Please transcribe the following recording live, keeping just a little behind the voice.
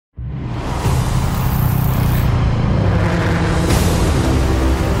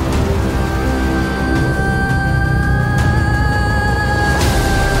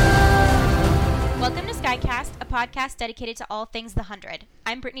podcast dedicated to all things The 100.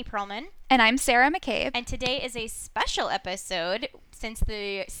 I'm Brittany Perlman. And I'm Sarah McCabe. And today is a special episode since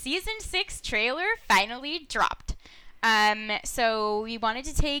the Season 6 trailer finally dropped. So we wanted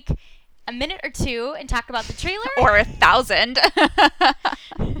to take a minute or two and talk about the trailer. Or 1,000.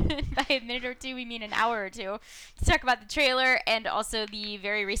 By a minute or two, we mean an hour or two. To talk about the trailer and also the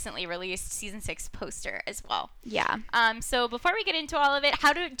very recently released Season 6 poster as well. Yeah. So before we get into all of it,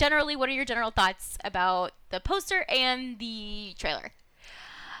 what are your general thoughts about the poster and the trailer?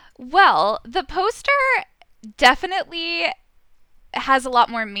 Well, the poster definitely has a lot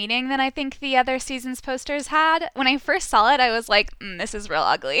more meaning than I think the other season's posters had. When I first saw it, I was like, this is real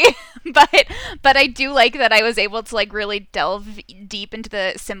ugly. but I do like that I was able to really delve deep into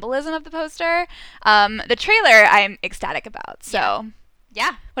the symbolism of the poster. The trailer I'm ecstatic about. So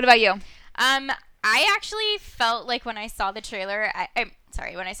yeah. What about you? I actually felt like when I saw the trailer,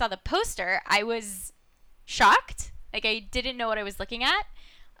 when I saw the poster, I was shocked. Like I didn't know what I was looking at.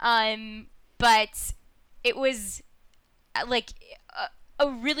 But it was a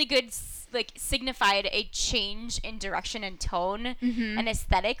really good signified a change in direction and tone and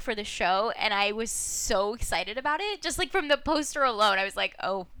aesthetic for the show, and I was so excited about it. Just from the poster alone, I was like,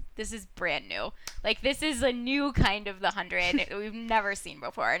 oh, this is brand new. This is a new kind of The 100 we've never seen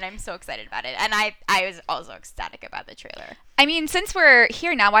before, and I'm so excited about it. And I was also ecstatic about the trailer. I mean, since we're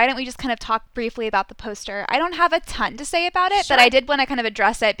here now, why don't we just kind of talk briefly about the poster? I don't have a ton to say about it, Sure. but I did want to kind of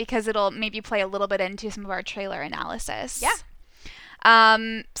address it because it'll maybe play a little bit into some of our trailer analysis. Yeah.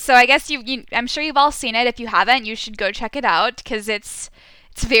 So I guess I'm sure you've all seen it. If you haven't, you should go check it out because it's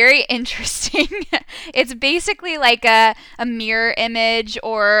very interesting. It's basically like a mirror image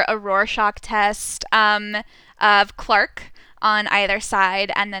or a Rorschach test of Clark on either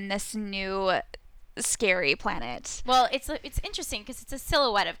side, and then this new scary planet. Well, it's interesting because it's a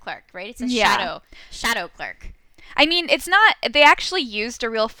silhouette of Clark, right? It's a shadow Clark. I mean, it's not. They actually used a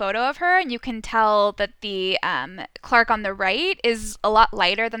real photo of her, and you can tell that the Clark on the right is a lot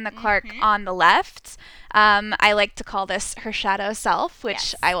lighter than the Clark on the left. I like to call this her shadow self,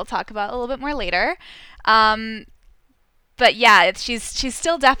 which I will talk about a little bit more later. But yeah, she's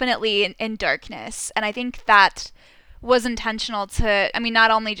still definitely in darkness, and I think that was intentional to,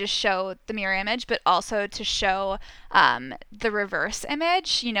 not only just show the mirror image, but also to show the reverse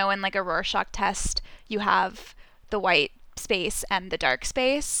image. In a Rorschach test, you have the white space and the dark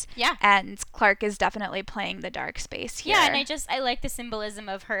space. Yeah. And Clark is definitely playing the dark space here. Yeah, and I like the symbolism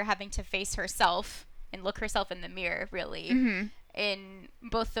of her having to face herself and look herself in the mirror, really, in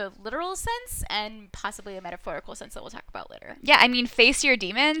both the literal sense and possibly a metaphorical sense that we'll talk about later. Yeah, face your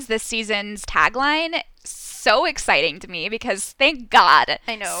demons, this season's tagline, so exciting to me because thank God.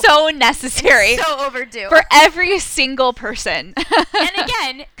 I know. So necessary. It's so overdue. For every single person. And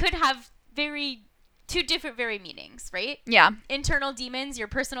again, could have two different meanings, right? Yeah. Internal demons, your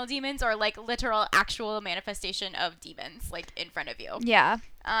personal demons, or literal actual manifestation of demons in front of you. Yeah.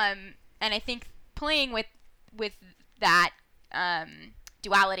 And I think playing with that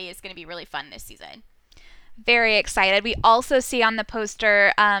duality is going to be really fun this season. Very excited. We also see on the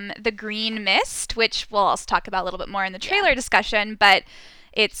poster the green mist, which we'll also talk about a little bit more in the trailer discussion, but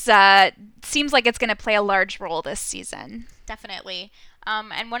it's seems like it's going to play a large role this season. Definitely.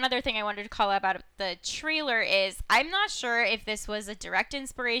 And one other thing I wanted to call out about the trailer is I'm not sure if this was a direct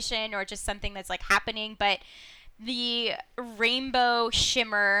inspiration or just something that's happening, but the rainbow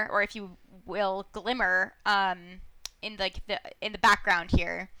shimmer, or if you will, glimmer, in the background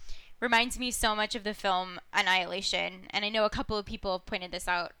here reminds me so much of the film Annihilation, and I know a couple of people have pointed this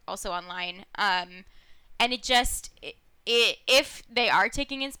out also online. And if they are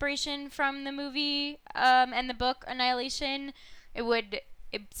taking inspiration from the movie and the book Annihilation,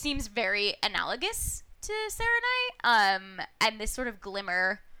 it seems very analogous to Sarah and I, and this sort of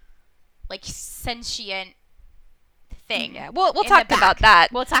glimmer, sentient thing. Yeah, we'll talk about that.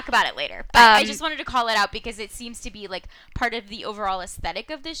 We'll talk about it later. But I just wanted to call it out because it seems to be part of the overall aesthetic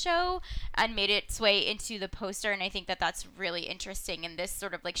of the show and made its way into the poster, and I think that that's really interesting. And this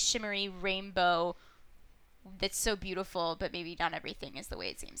sort of shimmery rainbow that's so beautiful, but maybe not everything is the way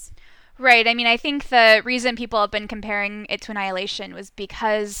it seems. Right. I think the reason people have been comparing it to Annihilation was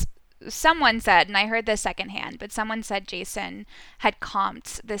because someone said, and I heard this secondhand, but someone said Jason had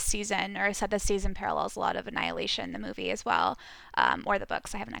comped this season, or said this season parallels a lot of Annihilation, the movie as well, or the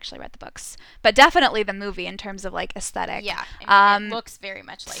books. I haven't actually read the books, but definitely the movie in terms of aesthetic. Yeah, it looks very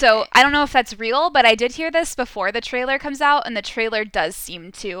much like so it. I don't know if that's real, but I did hear this before the trailer comes out, and the trailer does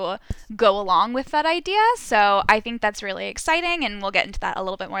seem to go along with that idea. So I think that's really exciting, and we'll get into that a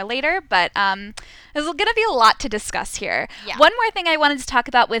little bit more later. But there's going to be a lot to discuss here. Yeah. One more thing I wanted to talk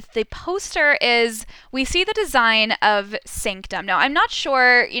about with the poster is we see the design of Sanctum. Now, I'm not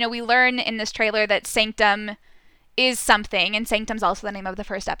sure, we learn in this trailer that Sanctum is something, and Sanctum's also the name of the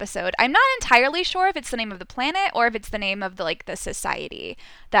first episode. I'm not entirely sure if it's the name of the planet or if it's the name of the society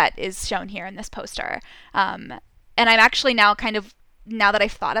that is shown here in this poster. And I'm actually now that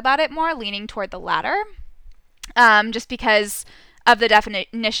I've thought about it more, leaning toward the latter, just because of the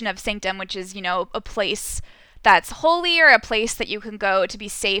definition of sanctum, which is, a place that's holy or a place that you can go to be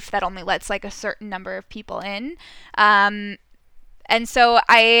safe that only lets a certain number of people in. And so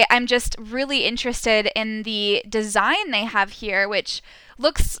I'm just really interested in the design they have here, which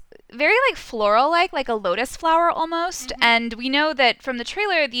looks very floral-like a lotus flower almost. Mm-hmm. And we know that from the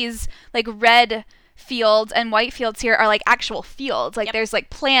trailer, these red fields and white fields here are actual fields. Yep. There's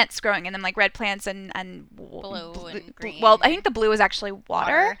plants growing in them, red plants and blue and green. Well, I think the blue is actually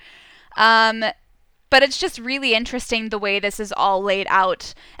water. But it's just really interesting the way this is all laid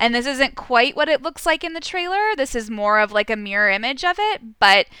out. And this isn't quite what it looks like in the trailer. This is more of a mirror image of it,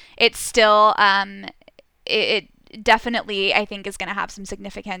 but it's still, it definitely, I think, is going to have some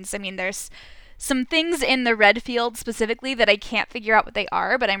significance. I mean, there's some things in the red field specifically that I can't figure out what they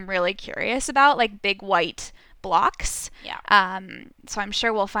are, but I'm really curious about, big white blocks. Yeah. So I'm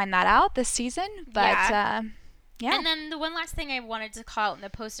sure we'll find that out this season, but yeah. And then the one last thing I wanted to call out in the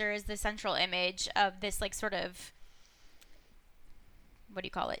poster is the central image of this sort of, what do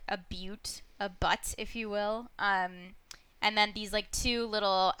you call it? A butt, if you will. And then these two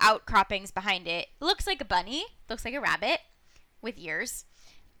little outcroppings behind it. Looks like a bunny. Looks like a rabbit with ears.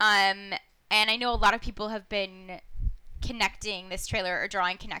 And I know a lot of people have been connecting this trailer or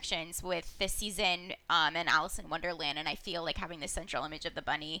drawing connections with this season and Alice in Wonderland. And I feel like having this central image of the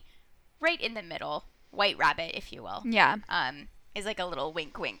bunny right in the middle, white rabbit, if you will. Yeah. Is a little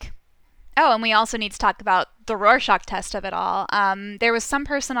wink wink. Oh, and we also need to talk about the Rorschach test of it all. There was some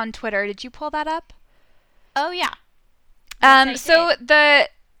person on Twitter. Did you pull that up? Oh, yeah. Yes, so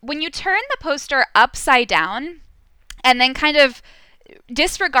when you turn the poster upside down and then kind of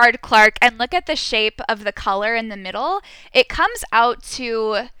disregard Clark and look at the shape of the color in the middle, it comes out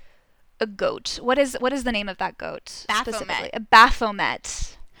to a goat. What is the name of that goat? Baphomet. A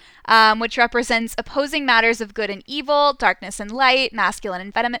Baphomet. Which represents opposing matters of good and evil, darkness and light, masculine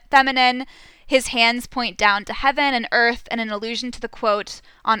and feminine. His hands point down to heaven and earth, and an allusion to the quote,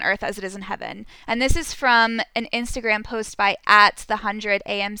 on earth as it is in heaven. And this is from an Instagram post by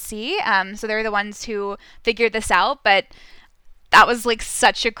 @the100AMC. So they're the ones who figured this out, but that was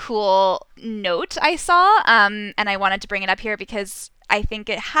such a cool note I saw, and I wanted to bring it up here because I think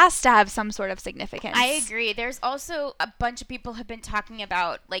it has to have some sort of significance. I agree. There's also a bunch of people have been talking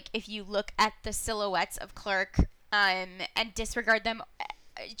about, if you look at the silhouettes of Clark and disregard them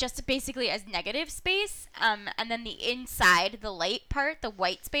just basically as negative space, and then the inside, the light part, the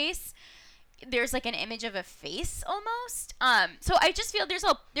white space, there's an image of a face almost. So I just feel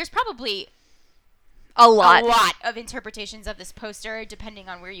there's probably a lot of interpretations of this poster depending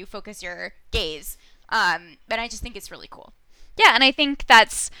on where you focus your gaze. But I just think it's really cool. Yeah, and I think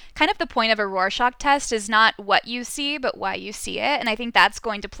that's kind of the point of a Rorschach test is not what you see, but why you see it. And I think that's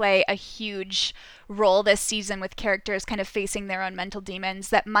going to play a huge role this season with characters kind of facing their own mental demons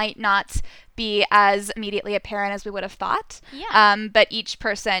that might not be as immediately apparent as we would have thought. Yeah. But each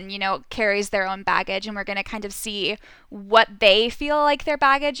person, carries their own baggage, and we're going to kind of see what they feel like their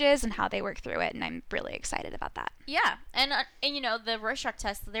baggage is and how they work through it. And I'm really excited about that. Yeah. And the Rorschach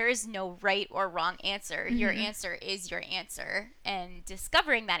test, there is no right or wrong answer. Mm-hmm. Your answer is your answer. And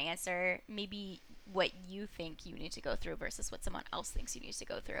discovering that answer, maybe what you think you need to go through versus what someone else thinks you need to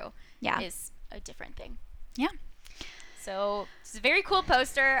go through is a different thing. Yeah. So it's a very cool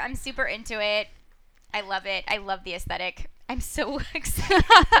poster. I'm super into it. I love it. I love the aesthetic. I'm so excited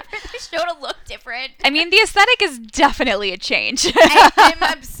for the show to look different. I mean, the aesthetic is definitely a change. I'm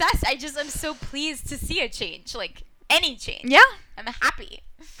obsessed. I'm so pleased to see a change. Any change. Yeah. I'm happy.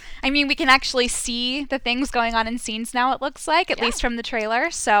 I mean, we can actually see the things going on in scenes now, it looks like, at least from the trailer.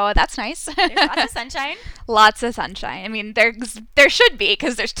 So that's nice. There's lots of sunshine. Lots of sunshine. I mean, there should be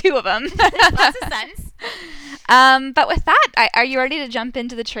because there's two of them. There's lots of suns. But with that, are you ready to jump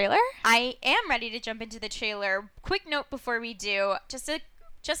into the trailer? I am ready to jump into the trailer. Quick note before we do. Just a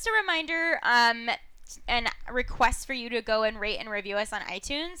reminder, and a request for you to go and rate and review us on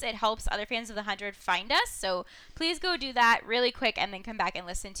iTunes. It helps other fans of the 100 find us. So please go do that really quick and then come back and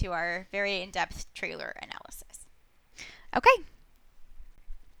listen to our very in-depth trailer analysis. Okay.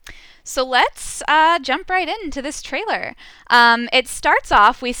 So let's jump right into this trailer. It starts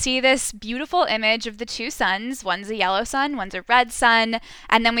off, we see this beautiful image of the two suns. One's a yellow sun, one's a red sun.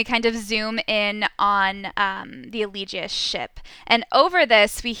 And then we kind of zoom in on the Elegius ship. And over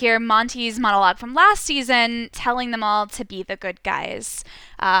this, we hear Monty's monologue from last season telling them all to be the good guys,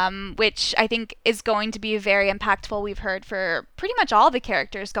 which I think is going to be very impactful. We've heard for pretty much all the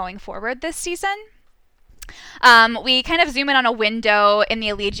characters going forward this season. We kind of zoom in on a window in the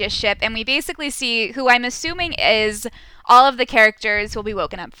Elegius ship, and we basically see who I'm assuming is all of the characters who will be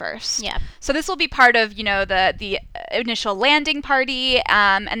woken up first. Yeah. So this will be part of, the initial landing party,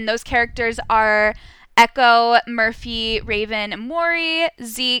 and those characters are Echo, Murphy, Raven, Maury,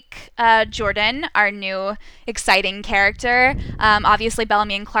 Zeke, Jordan, our new exciting character, obviously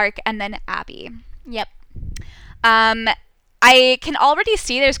Bellamy and Clark, and then Abby. Yep. I can already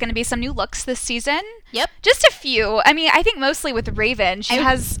see there's going to be some new looks this season. Yep. Just a few. I mean, I think mostly with Raven. She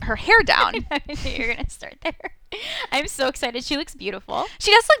has her hair down. I knew you were going to start there. I'm so excited. She looks beautiful.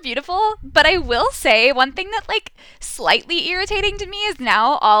 She does look beautiful, but I will say one thing that, slightly irritating to me is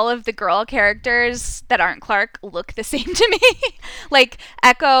now all of the girl characters that aren't Clark look the same to me. Like,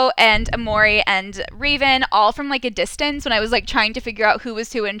 Echo and Amori and Raven, all from, a distance. When I was, trying to figure out who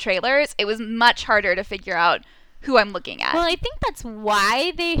was who in trailers, it was much harder to figure out who I'm looking at. Well, I think that's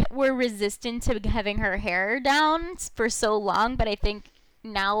why they were resistant to having her hair down for so long, but I think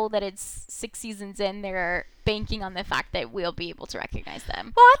now that it's 6 seasons in, they're banking on the fact that we'll be able to recognize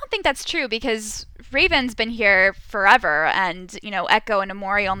them. Well, I don't think that's true because Raven's been here forever, and, Echo and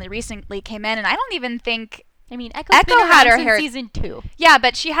Amori only recently came in, and I don't even think... I mean, Echo's been had her since hair... season 2. Yeah,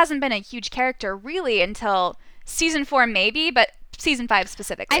 but she hasn't been a huge character really until season 4 maybe, but season 5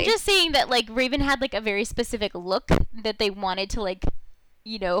 specifically. I'm just saying that, Raven had, a very specific look that they wanted to,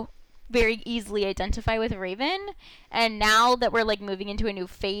 very easily identify with Raven. And now that we're, moving into a new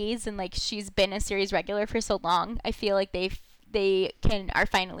phase and, she's been a series regular for so long, I feel like they are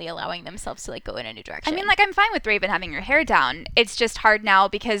finally allowing themselves to, go in a new direction. I mean, I'm fine with Raven having her hair down. It's just hard now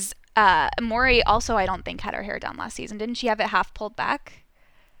because Amori also, I don't think, had her hair down last season. Didn't she have it half pulled back?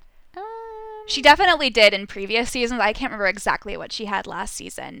 She definitely did in previous seasons. I can't remember exactly what she had last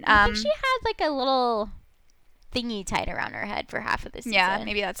season. I think she had a little thingy tied around her head for half of the season. Yeah,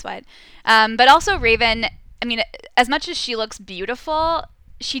 maybe that's what. But also Raven, I mean, as much as she looks beautiful,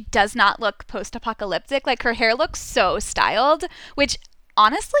 she does not look post-apocalyptic. Her hair looks so styled, which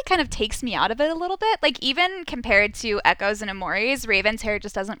honestly kind of takes me out of it a little bit. Even compared to Echo's and Amori's, Raven's hair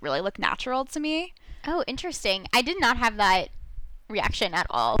just doesn't really look natural to me. Oh, interesting. I did not have that reaction at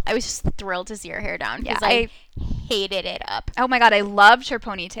all. I was just thrilled to see her hair down because I hated it up. Oh my god, I loved her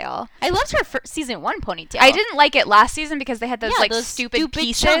ponytail. I loved her season 1 ponytail. I didn't like it last season because they had those those stupid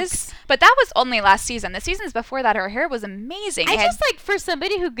pieces. Chunks. But that was only last season. The seasons before that, her hair was amazing. I just for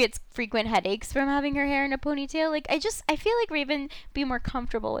somebody who gets frequent headaches from having her hair in a ponytail, I feel like Raven be more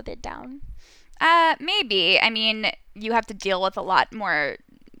comfortable with it down. Maybe. I mean, you have to deal with a lot more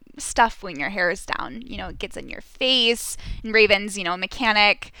stuff when your hair is down. It gets in your face. And Raven's, a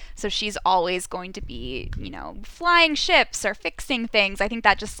mechanic, so she's always going to be, flying ships or fixing things. I think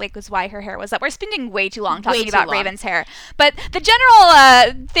that just was why her hair was up. We're spending way too long talking about Raven's hair. But the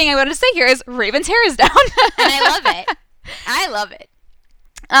general thing I want to say here is Raven's hair is down. And I love it. I love it.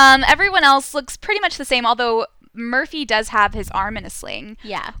 Everyone else looks pretty much the same, although Murphy does have his arm in a sling.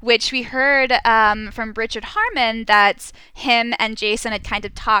 Yeah. Which we heard from Richard Harmon that him and Jason had kind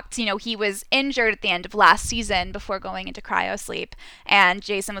of talked. He was injured at the end of last season before going into cryo sleep. And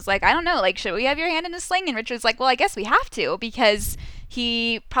Jason was like, I don't know, should we have your hand in a sling? And Richard's like, well, I guess we have to because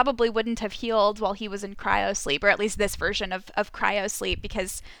he probably wouldn't have healed while he was in cryo sleep, or at least this version of cryo sleep,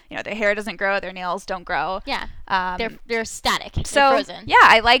 because their hair doesn't grow, their nails don't grow. Yeah, they're static. So they're frozen. Yeah,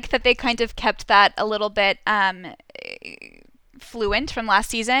 I like that they kind of kept that a little bit fluent from last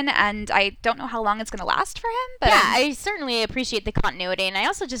season, and I don't know how long it's going to last for him. But yeah, I certainly appreciate the continuity, and I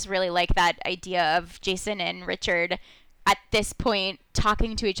also just really like that idea of Jason and Richard at this point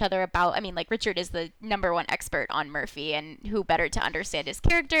talking to each other about, Richard is the number one expert on Murphy, and who better to understand his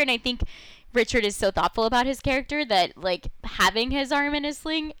character. And I think Richard is so thoughtful about his character that having his arm in a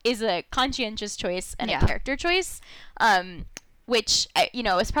sling is a conscientious choice and a character choice, which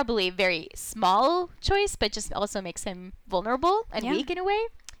is probably a very small choice, but just also makes him vulnerable and weak in a way.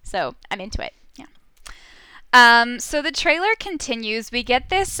 So I'm into it. So the trailer continues. We get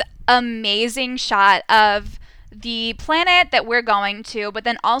this amazing shot of the planet that we're going to, but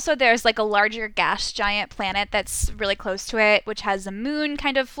then also there's a larger gas giant planet that's really close to it, which has a moon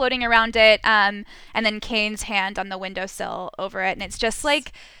kind of floating around it, and then Kane's hand on the windowsill over it, and it's just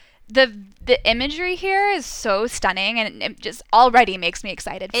The imagery here is so stunning, and it just already makes me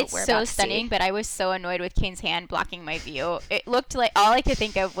excited for what It's we're so about to stunning, see. but I was so annoyed with Kane's hand blocking my view. It looked like all I could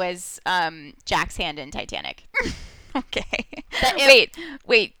think of was Jack's hand in Titanic. Okay. It-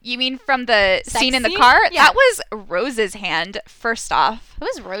 Wait. You mean from the Sex scene in the scene? car? Yeah. That was Rose's hand, first off. It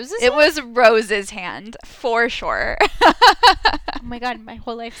was Rose's. It was Rose's hand, for sure. Oh my god, my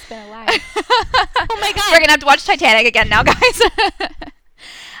whole life's been a lie. Oh my god. We're going to have to watch Titanic again now, guys.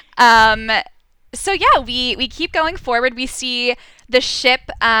 So yeah, we keep going forward. We see the ship.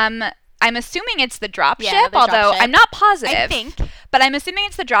 I'm assuming it's the drop ship, the drop although ship. I'm not positive. I think. But I'm assuming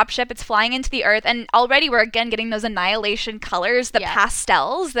it's the drop ship. It's flying into the Earth, and already we're again getting those annihilation colors, the Yeah.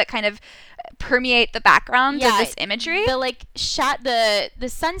 pastels that kind of permeate the background of Yeah, this imagery. The like shot the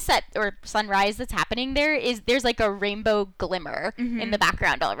sunset or sunrise that's happening there's like a rainbow glimmer in the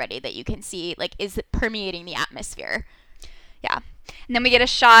background already that you can see like is permeating the atmosphere. Yeah. And then we get a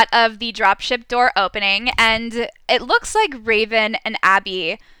shot of the dropship door opening, and it looks like Raven and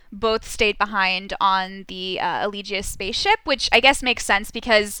Abby both stayed behind on the Elegia's spaceship, which I guess makes sense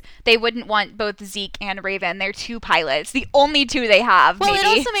because they wouldn't want both Zeke and Raven. They're two pilots, the only two they have, Well, maybe.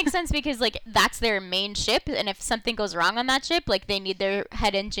 it also makes sense because like that's their main ship, and if something goes wrong on that ship, like they need their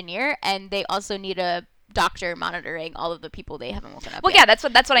head engineer, and they also need a doctor monitoring all of the people they haven't woken up Well, yet. yeah,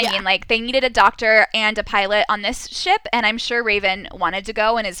 that's what I Yeah. mean. Like, they needed a doctor and a pilot on this ship, and I'm sure Raven wanted to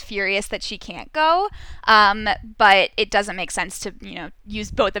go and is furious that she can't go. But it doesn't make sense to,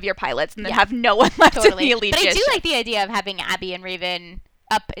 use both of your pilots and then Yeah. have no one left Totally. in the But I Elegia's do ship. like the idea of having Abby and Raven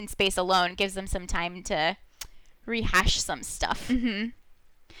up in space alone. Gives them some time to rehash some stuff.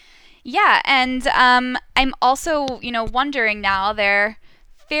 Yeah, and I'm also, wondering now, they're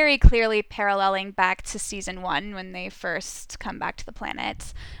very clearly paralleling back to season 1 when they first come back to the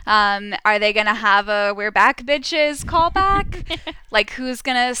planet. Are they going to have a "we're back, bitches" callback? Like, who's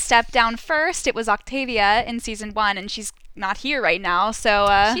going to step down first? It was Octavia in season 1, and she's not here right now,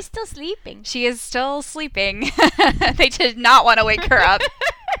 so She's still sleeping. she is still sleeping. They did not want to wake her up.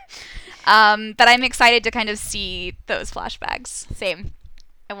 But I'm excited to kind of see those flashbacks. Same.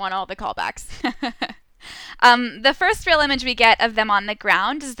 I want all the callbacks. The first real image we get of them on the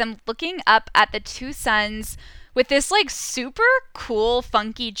ground is them looking up at the two suns with this like super cool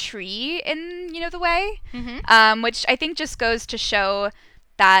funky tree in the way, which I think just goes to show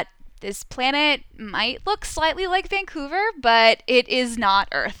that this planet might look slightly like Vancouver, but it is not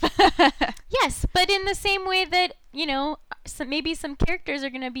Earth. Yes, but in the same way that, maybe some characters are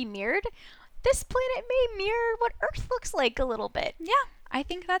going to be mirrored, this planet may mirror what Earth looks like a little bit. Yeah, I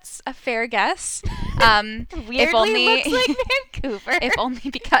think that's a fair guess. Weirdly looks like Vancouver. If only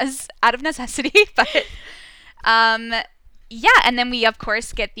because out of necessity, but yeah, and then we of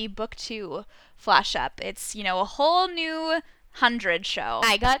course get the book 2 flash up. It's a whole new 100 show.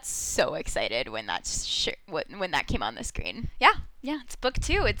 I got so excited when when that came on the screen. Yeah, it's book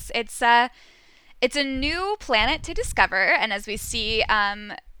 2. It's a new planet to discover, and as we see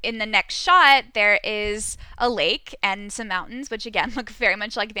in the next shot, there is a lake and some mountains, which again look very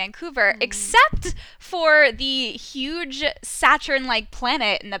much like Vancouver, except for the huge Saturn-like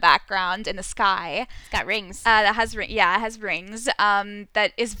planet in the background in the sky. It's got rings. That has it has rings.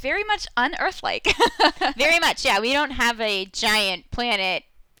 That is very much un-Earth-like. Very much, yeah. We don't have a giant planet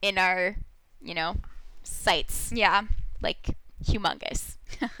in our, sights. Yeah. Like, humongous.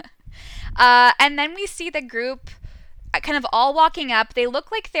 And then we see the group kind of all walking up. They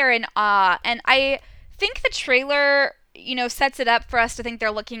look like they're in awe, and I think the trailer sets it up for us to think they're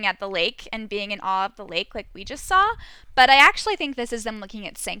looking at the lake and being in awe of the lake like we just saw, but I actually think this is them looking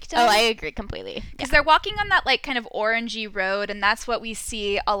at Sanctum. Oh, I agree completely. Because they're walking on that like kind of orangey road, and that's what we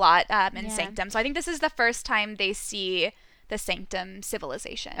see a lot in Sanctum. So I think this is the first time they see the Sanctum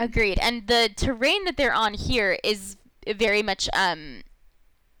civilization. Agreed. And the terrain that they're on here is very much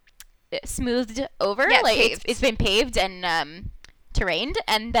smoothed over. Yeah, like paved. it's been paved and terrained,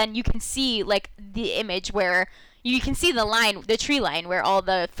 and then you can see like the image where you can see the tree line where all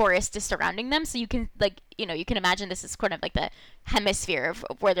the forest is surrounding them, so you can you can imagine this is kind of like the hemisphere of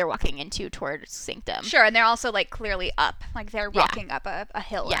where they're walking into towards Sanctum. Sure, and they're also like clearly up, like they're walking up a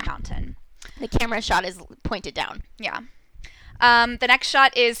hill or Yeah. a mountain. The camera shot is pointed down. Yeah. The next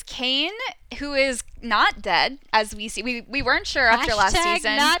shot is Kane, who is not dead, as we see. We weren't sure after last Hashtag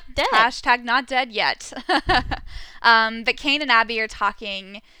season. not dead. Hashtag not dead yet. But Kane and Abby are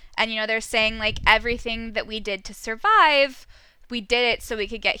talking, and they're saying like everything that we did to survive, we did it so we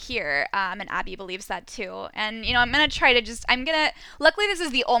could get here. And Abby believes that too. And I'm gonna try to luckily this is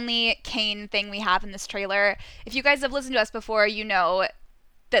the only Kane thing we have in this trailer. If you guys have listened to us before, you know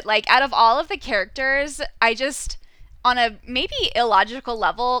that like out of all of the characters, on a maybe illogical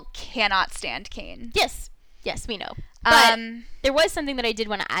level, cannot stand Kane. Yes, we know. But there was something that I did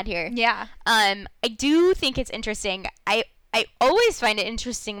want to add here. Yeah. I do think it's interesting. I always find it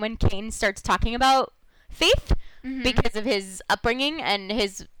interesting when Kane starts talking about faith because of his upbringing and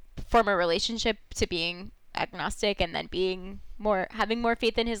his former relationship to being agnostic and then having more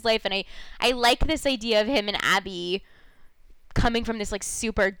faith in his life. And I like this idea of him and Abby coming from this like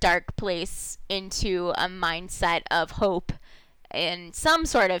super dark place into a mindset of hope and some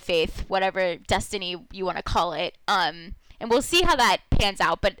sort of faith, whatever destiny you want to call it. And we'll see how that pans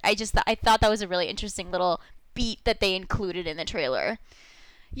out. But I thought that was a really interesting little beat that they included in the trailer.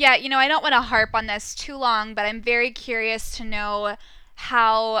 Yeah, I don't want to harp on this too long, but I'm very curious to know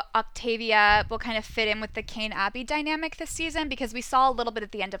how Octavia will kind of fit in with the Kane-Abby dynamic this season, because we saw a little bit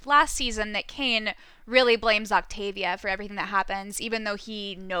at the end of last season that Kane really blames Octavia for everything that happens, even though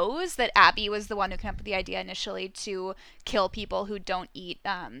he knows that Abby was the one who came up with the idea initially to kill people who don't eat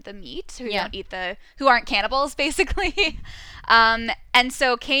the meat, who aren't cannibals, basically. And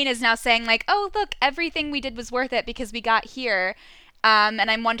so Kane is now saying, like, oh, look, everything we did was worth it because we got here. And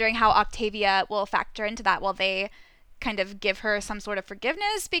I'm wondering how Octavia will factor into that. Will they kind of give her some sort of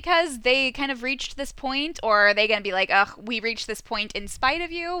forgiveness because they kind of reached this point, or are they going to be like, ugh, we reached this point in spite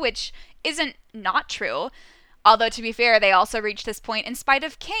of you, which isn't not true. Although, to be fair, they also reached this point in spite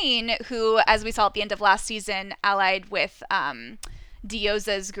of Kane, who, as we saw at the end of last season, allied with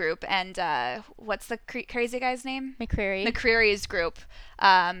Dioza's group and what's the crazy guy's name? McCreary's group.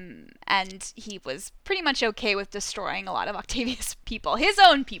 And he was pretty much okay with destroying a lot of Octavia's people, his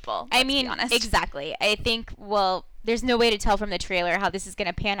own people. I mean, exactly. I think, there's no way to tell from the trailer how this is going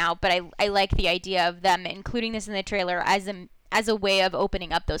to pan out, but I like the idea of them including this in the trailer as a way of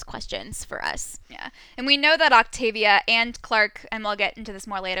opening up those questions for us. Yeah. And we know that Octavia and Clark, and we'll get into this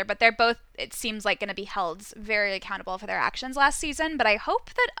more later, but they're both, it seems like, going to be held very accountable for their actions last season, but I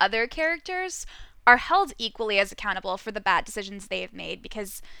hope that other characters are held equally as accountable for the bad decisions they have made,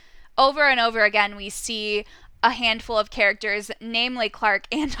 because over and over again we see a handful of characters, namely Clark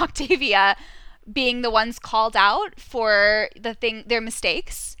and Octavia, being the ones called out for their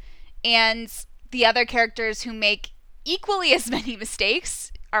mistakes, and the other characters who make equally as many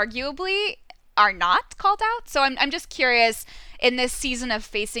mistakes, arguably, are not called out. So I'm just curious, in this season of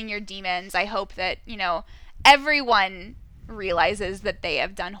facing your demons, I hope that, everyone realizes that they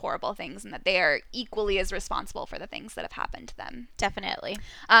have done horrible things and that they are equally as responsible for the things that have happened to them. Definitely.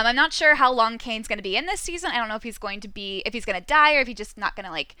 I'm not sure how long Kane's going to be in this season. I don't know if he's going to die or if he's just not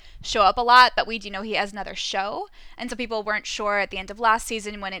going to show up a lot, but we do know he has another show. And so people weren't sure at the end of last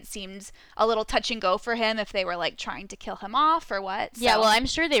season, when it seemed a little touch and go for him, if they were trying to kill him off or what. So. Yeah, well, I'm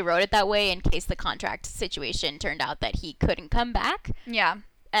sure they wrote it that way in case the contract situation turned out that he couldn't come back. Yeah.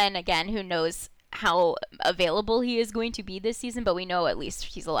 And again, who knows how available he is going to be this season, but we know at least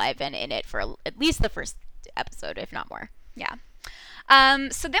he's alive and in it for at least the first episode, if not more. Yeah.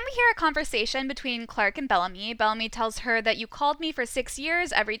 So then we hear a conversation between Clark and Bellamy. Bellamy tells her that you called me for 6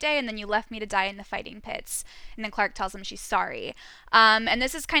 years every day and then you left me to die in the fighting pits. And then Clark tells him she's sorry. And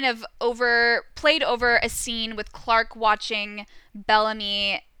this is kind of played over a scene with Clark watching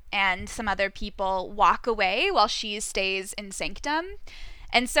Bellamy and some other people walk away while she stays in Sanctum.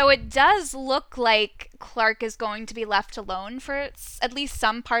 And so it does look like Clark is going to be left alone for at least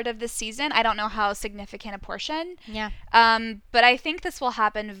some part of this season. I don't know how significant a portion. Yeah. But I think this will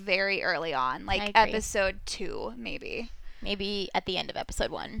happen very early on, episode 2, maybe. Maybe at the end of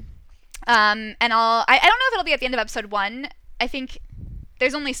episode 1. And I don't know if it'll be at the end of episode 1. I think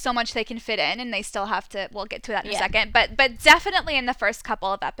there's only so much they can fit in, and they still have to, we'll get to that in a second, but definitely in the first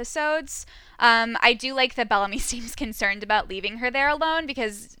couple of episodes. I do like that Bellamy seems concerned about leaving her there alone,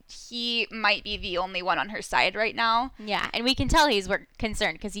 because he might be the only one on her side right now. Yeah, and we can tell he's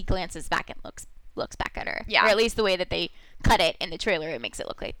concerned because he glances back and looks back at her. Yeah. Or at least the way that they cut it in the trailer, it makes it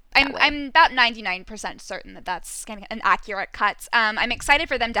look like I'm about 99% certain that that's kind of an accurate cut. I'm excited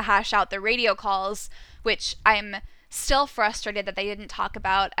for them to hash out the radio calls, which I'm still frustrated that they didn't talk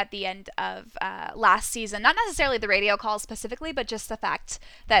about at the end of last season. Not necessarily the radio calls specifically, but just the fact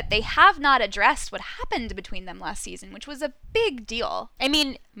that they have not addressed what happened between them last season, which was a big deal. I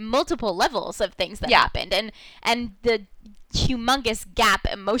mean, multiple levels of things that happened, and the humongous gap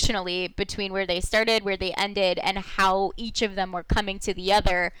emotionally between where they started, where they ended, and how each of them were coming to the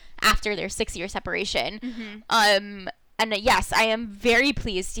other after their 6-year separation. Mm-hmm. And yes, I am very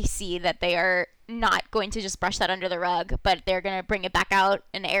pleased to see that they are not going to just brush that under the rug, but they're going to bring it back out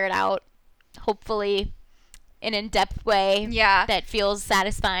and air it out, hopefully in an in-depth way that feels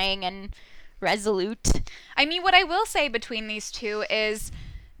satisfying and resolute. I mean, what I will say between these two is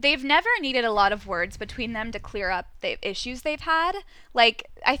they've never needed a lot of words between them to clear up the issues they've had. Like,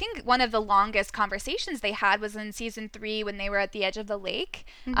 I think one of the longest conversations they had was in season 3 when they were at the edge of the lake.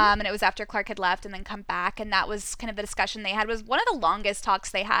 And it was after Clark had left and then come back. And that was kind of the discussion they had, was one of the longest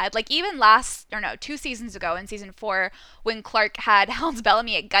talks they had. Like, even 2 seasons ago in season 4, when Clark had held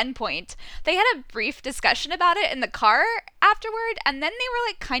Bellamy at gunpoint, they had a brief discussion about it in the car afterward. And then they were,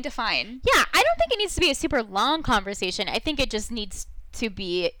 like, kind of fine. Yeah, I don't think it needs to be a super long conversation. I think it just needs to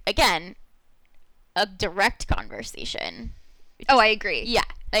be, again, a direct conversation. Oh, I agree. Yeah.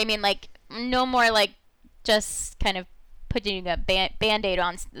 I mean, like, no more, like, just kind of putting a Band-Aid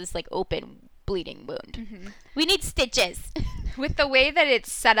on this, like, open bleeding wound. We need stitches. With the way that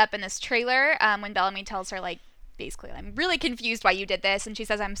it's set up in this trailer, when Bellamy tells her, like, basically, I'm really confused why you did this, and she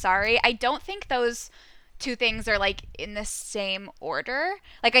says, I'm sorry, I don't think those two things are, like, in the same order.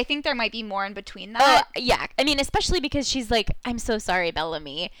 Like, I think there might be more in between that. Yeah. I mean, especially because she's like, I'm so sorry,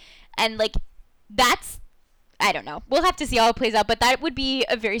 Bellamy. And, like, that's, I don't know. We'll have to see how it plays out, but that would be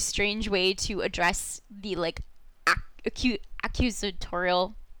a very strange way to address the, like,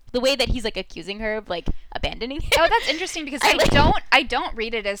 accusatorial, the way that he's, like, accusing her of, like, abandoning him. Oh, that's interesting, because I don't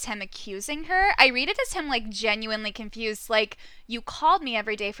read it as him accusing her. I read it as him, like, genuinely confused. Like, you called me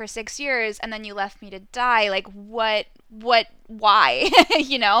every day for 6 years and then you left me to die. Like, why?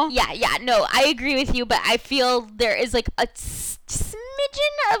 You know? Yeah, no, I agree with you, but I feel there is, like, a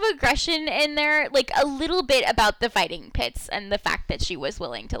smidgen of aggression in there, like, a little bit about the fighting pits and the fact that she was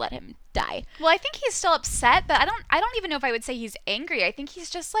willing to let him die. Well, I think he's still upset, but I don't even know if I would say he's angry. I think he's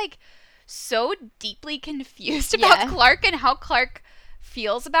just, like, so deeply confused about Clark and how Clark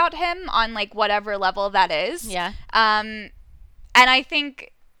feels about him on, like, whatever level that is. Yeah. And I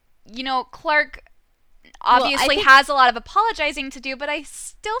think, you know, Clark obviously has a lot of apologizing to do, but I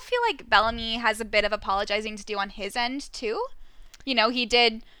still feel like Bellamy has a bit of apologizing to do on his end, too. You know, he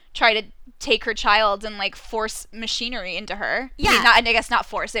did try to take her child and, like, force machinery into her. Yeah. I guess not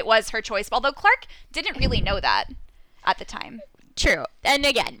force. It was her choice. Although Clark didn't really know that at the time. True. And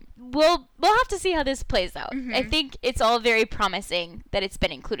again, we'll have to see how this plays out. I think it's all very promising that it's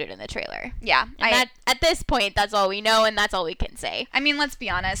been included in the trailer. Yeah. And at this point, that's all we know, and that's all we can say. I mean, let's be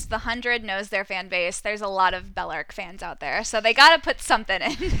honest. The 100 knows their fan base. There's a lot of Bellark fans out there, so they gotta put something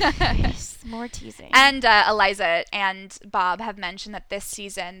in. More teasing. And Eliza and Bob have mentioned that this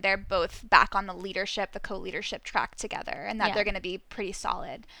season they're both back on the co-leadership track together, and that they're going to be pretty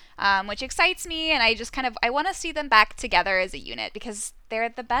solid, which excites me. And I want to see them back together as a unit because they're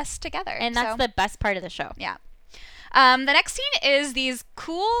the best together. And that's the best part of the show. Yeah. The next scene is these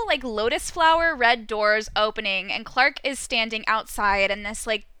cool, like, lotus flower red doors opening, and Clark is standing outside in this,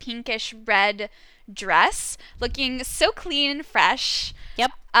 like, pinkish red looking so clean and fresh.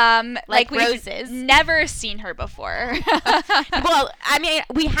 Yep. Like roses. We've never seen her before. Well, I mean,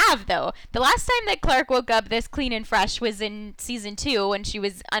 we have, though. The last time that Clark woke up this clean and fresh was in season 2 when she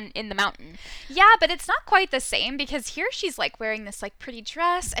was in the mountain. Yeah, but it's not quite the same because here she's, like, wearing this, like, pretty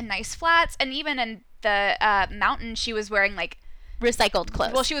dress and nice flats, and even in the mountain she was wearing, like, recycled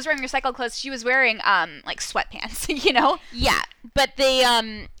clothes. Well, she was wearing recycled clothes. She was wearing like sweatpants, you know? Yeah, but they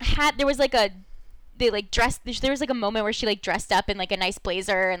there was like there was like a moment where she like dressed up in like a nice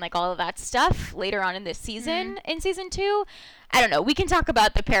blazer and like all of that stuff later on in this season, in season 2. I don't know. We can talk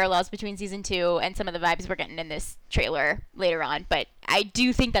about the parallels between season 2 and some of the vibes we're getting in this trailer later on, but I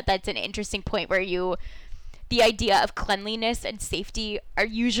do think that that's an interesting point where the idea of cleanliness and safety are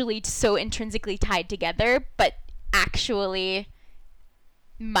usually so intrinsically tied together, but actually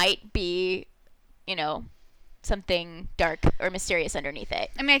might be, you know, something dark or mysterious underneath it.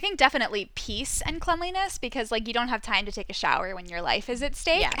 I mean, I think definitely peace and cleanliness, because, like, you don't have time to take a shower when your life is at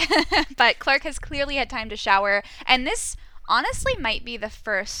stake. Yeah. But Clark has clearly had time to shower, and this honestly might be the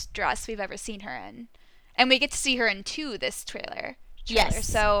first dress we've ever seen her in. And we get to see her in 2 this trailer. Yes.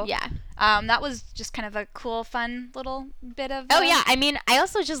 So, yeah. That was just kind of a cool, fun little bit of... Oh, yeah. I mean, I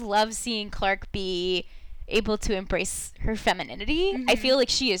also just love seeing Clark be able to embrace her femininity. I feel like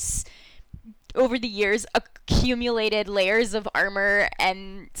she is, over the years, accumulated layers of armor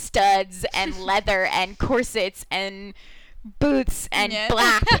and studs and leather and corsets and boots and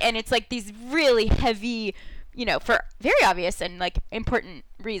black. And it's like these really heavy, you know, for very obvious and like important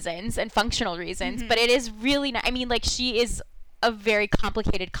reasons and functional reasons. But it is really not, I mean, like, she is a very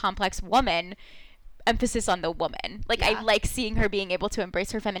complicated, complex woman. Emphasis on the woman. Like, I like seeing her being able to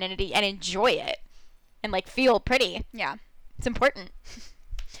embrace her femininity and enjoy it and like feel pretty. Yeah. It's important.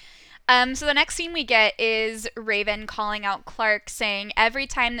 So the next scene we get is Raven calling out Clark, saying, every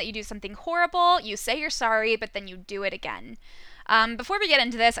time that you do something horrible, you say you're sorry, but then you do it again. Before we get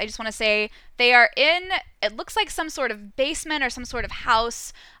into this, I just want to say they are in, it looks like some sort of basement or some sort of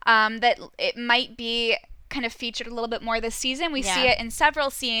house that it might be kind of featured a little bit more this season. We see it in several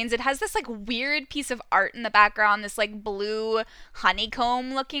scenes. It has this like weird piece of art in the background, this like blue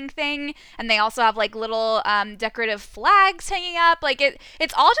honeycomb looking thing, and they also have like little decorative flags hanging up. Like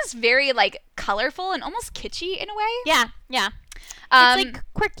it's all just very like colorful and almost kitschy in a way. Yeah. It's like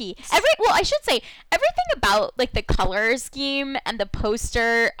quirky. I should say everything about like the color scheme and the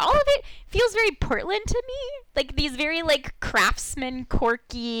poster, all of it feels very Portland to me. Like these very like craftsman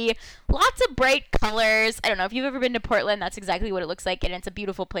quirky, lots of bright colors. I don't know if you've ever been to Portland, that's exactly what it looks like, and it's a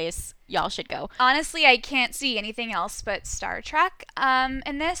beautiful place. Y'all should go. Honestly, I can't see anything else but Star Trek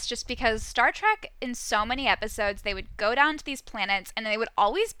in this, just because Star Trek in so many episodes they would go down to these planets and they would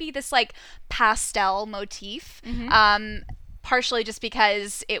always be this like pastel motif. Partially just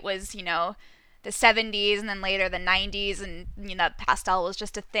because it was, you know, the 70s and then later the 90s, and, you know, pastel was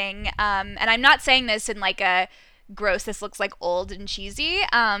just a thing. And I'm not saying this in like a gross, this looks like old and cheesy,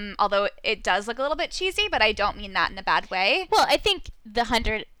 although it does look a little bit cheesy, but I don't mean that in a bad way. Well, I think The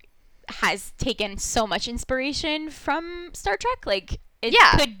 100 has taken so much inspiration from Star Trek. Like, it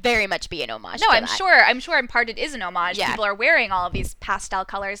could very much be an homage. No, to I'm that. sure. I'm sure in part it is an homage. Yeah. People are wearing all of these pastel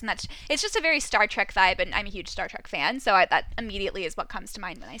colors, and it's just a very Star Trek vibe. And I'm a huge Star Trek fan, so that immediately is what comes to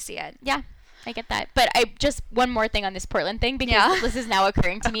mind when I see it. Yeah, I get that. But I just one more thing on this Portland thing, because this is now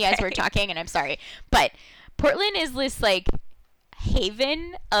occurring to me as we're talking, and I'm sorry, but Portland is this like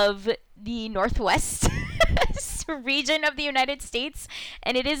haven of the Northwest region of the United States,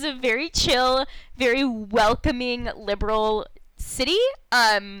 and it is a very chill, very welcoming, liberal city,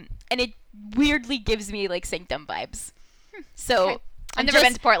 and it weirdly gives me like Sanctum vibes. So okay. I've never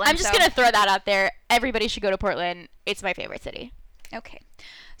been to Portland. I'm just gonna throw that out there. Everybody should go to Portland. It's my favorite city. Okay.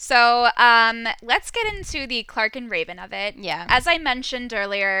 So let's get into the Clarke and Raven of it. Yeah. As I mentioned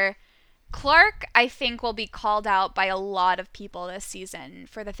earlier, Clarke, I think, will be called out by a lot of people this season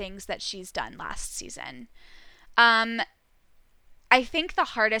for the things that she's done last season. I think the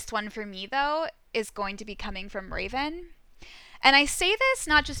hardest one for me, though, is going to be coming from Raven. And I say this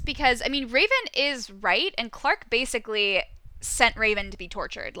not just because, I mean, Raven is right, and Clarke basically sent Raven to be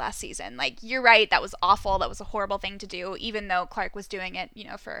tortured last season. Like, you're right, that was awful, that was a horrible thing to do, even though Clarke was doing it, you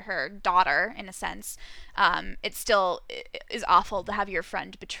know, for her daughter, in a sense. It still is awful to have your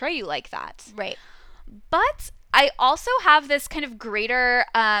friend betray you like that. Right. But I also have this kind of greater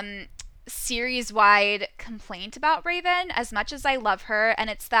series-wide complaint about Raven, as much as I love her,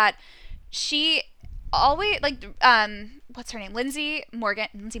 and it's that she always, like, what's her name? Lindsay Morgan?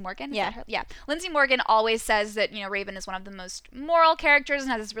 Yeah. Yeah. Lindsay Morgan always says that, you know, Raven is one of the most moral characters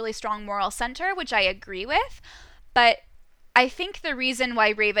and has this really strong moral center, which I agree with. But I think the reason why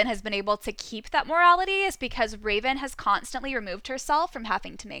Raven has been able to keep that morality is because Raven has constantly removed herself from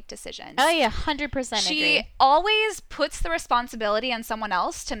having to make decisions. Oh, yeah, 100% She agree. always puts the responsibility on someone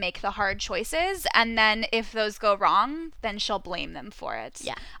else to make the hard choices, and then if those go wrong, then she'll blame them for it.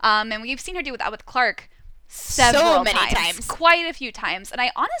 Yeah. And we've seen her do that with Clarke several many times. quite a few times. And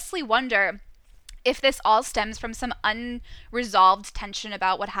I honestly wonder if this all stems from some unresolved tension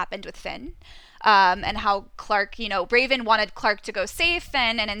about what happened with Finn. And how Clarke, you know, Raven wanted Clarke to go save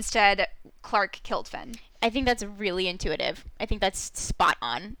Finn, and instead Clarke killed Finn. I think that's really intuitive. I think that's spot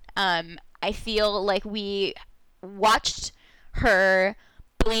on. I feel like we watched her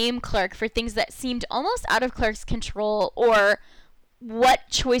blame Clarke for things that seemed almost out of Clarke's control, or what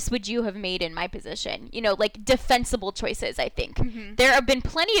choice would you have made in my position? You know, like defensible choices, I think. Mm-hmm. There have been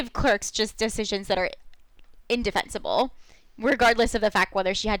plenty of Clarke's just decisions that are indefensible, regardless of the fact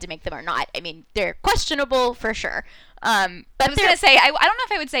whether she had to make them or not. I mean, they're questionable for sure. But I was going to say, I don't know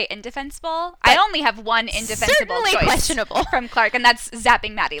if I would say indefensible. I only have one indefensible choice questionable from Clarke, and that's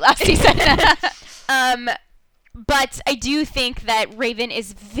zapping Maddie last season. But I do think that Raven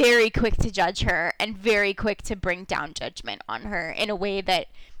is very quick to judge her and very quick to bring down judgment on her in a way that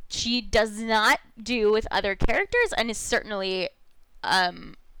she does not do with other characters, and is certainly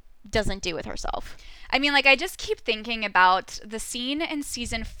doesn't do with herself. I mean, like, I just keep thinking about the scene in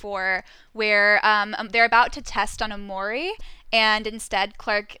season 4 where they're about to test on Amori, and instead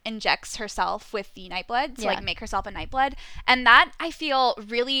Clarke injects herself with the Nightblood to, like, make herself a Nightblood. And that, I feel,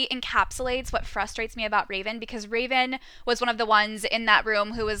 really encapsulates what frustrates me about Raven, because Raven was one of the ones in that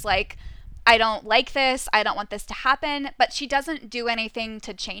room who was like, I don't like this, I don't want this to happen, but she doesn't do anything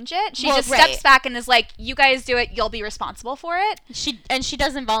to change it. She just steps back and is like, you guys do it, you'll be responsible for it. She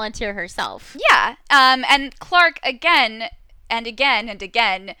doesn't volunteer herself. Yeah. And Clarke again and again and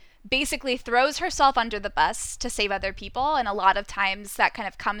again basically throws herself under the bus to save other people, and a lot of times that kind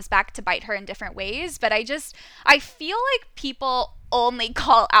of comes back to bite her in different ways. But I feel like people only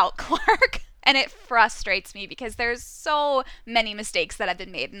call out Clark, and it frustrates me because there's so many mistakes that have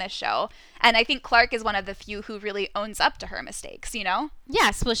been made in this show, and I think Clark is one of the few who really owns up to her mistakes, you know?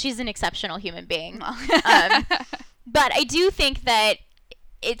 Yes, well, she's an exceptional human being. But I do think that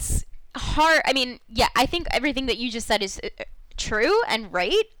it's hard. I mean, yeah, I think everything that you just said is true and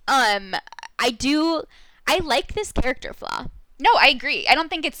right. I like this character flaw. No, I agree. I don't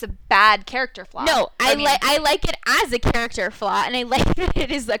think it's a bad character flaw. No, I like it as a character flaw, and I like that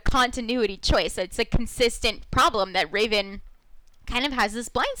it is a continuity choice. It's a consistent problem that Raven kind of has this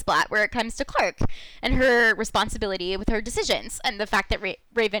blind spot where it comes to Clark and her responsibility with her decisions, and the fact that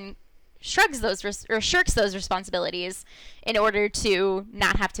Raven shirks those responsibilities in order to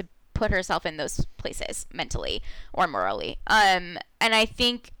not have to put herself in those places mentally or morally. And I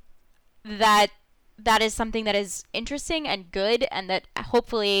think that is something that is interesting and good, and that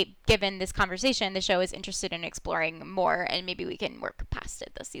hopefully, given this conversation, the show is interested in exploring more, and maybe we can work past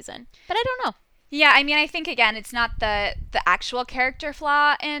it this season. But I don't know. Yeah, I mean, I think, again, it's not the actual character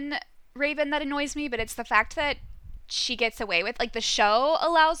flaw in Raven that annoys me, but it's the fact that she gets away with, like, the show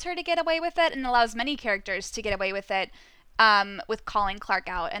allows her to get away with it, and allows many characters to get away with it, with calling Clark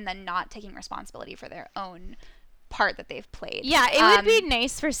out and then not taking responsibility for their own part that they've played. Yeah, it would be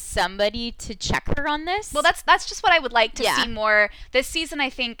nice for somebody to check her on this. Well, that's just what I would like to see more. This season, I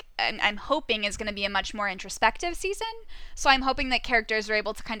think, I'm hoping, is going to be a much more introspective season. So I'm hoping that characters are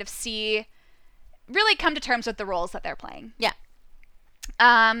able to kind of really come to terms with the roles that they're playing. Yeah.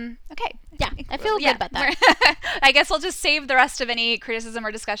 Okay. Yeah, I feel good about that. I guess we'll just save the rest of any criticism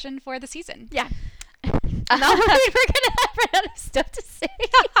or discussion for the season. Yeah. Not worried we're going to have run out of stuff to say.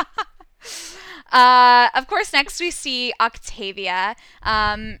 Of course, next we see Octavia.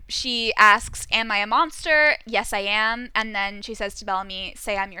 She asks, "Am I a monster?" "Yes, I am." And then she says to Bellamy,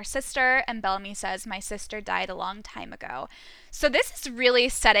 "Say I'm your sister." And Bellamy says, "My sister died a long time ago." So this is really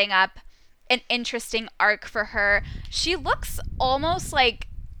setting up an interesting arc for her. She looks almost like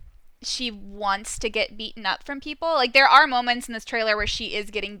she wants to get beaten up from people. Like, there are moments in this trailer where she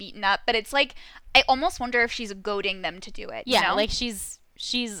is getting beaten up, but it's like, I almost wonder if she's goading them to do it. Yeah, you know? like she's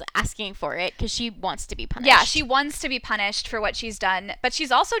asking for it because she wants to be punished. Yeah, she wants to be punished for what she's done, but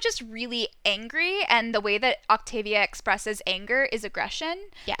she's also just really angry, and the way that Octavia expresses anger is aggression.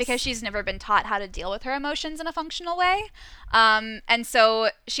 Yes. Because she's never been taught how to deal with her emotions in a functional way. And so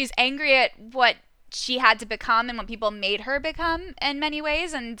she's angry at what she had to become and what people made her become in many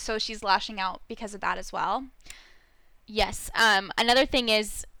ways, and so she's lashing out because of that as well. Yes. Another thing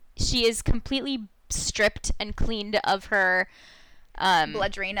is she is completely stripped and cleaned of her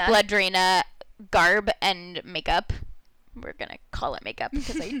Bloodrina garb and makeup. We're gonna call it makeup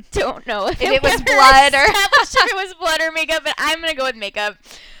because I don't know if it was blood or if it was blood or makeup, but I'm gonna go with makeup.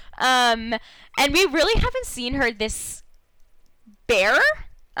 And we really haven't seen her this bare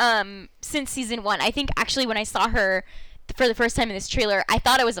since season 1. I think actually when I saw her for the first time in this trailer, I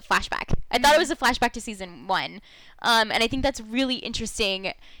thought it was a flashback. I thought it was a flashback to season 1. And I think that's really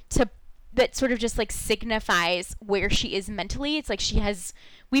interesting that sort of just like signifies where she is mentally. It's like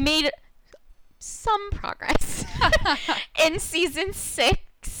we made some progress in season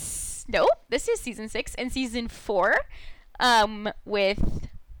 6. Nope, this is season 6. In season 4, with,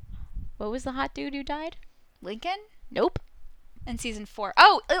 what was the hot dude who died? Lincoln? Nope. In season 4.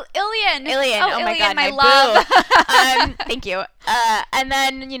 Oh, Ilian. Oh my God, my love. Thank you. And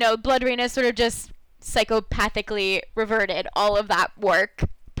then, Bloodrina sort of just psychopathically reverted all of that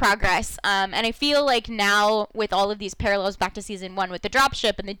progress. And I feel like now with all of these parallels back to season 1 with the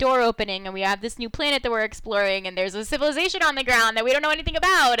dropship and the door opening, and we have this new planet that we're exploring, and there's a civilization on the ground that we don't know anything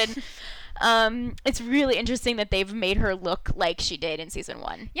about, and it's really interesting that they've made her look like she did in season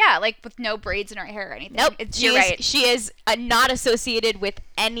 1. Yeah, like with no braids in her hair or anything. Nope. You're right. She is not associated with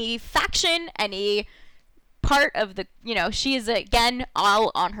any faction, any part of the, she is, again,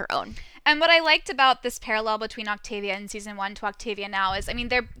 all on her own. And what I liked about this parallel between Octavia in season 1 to Octavia now is, I mean,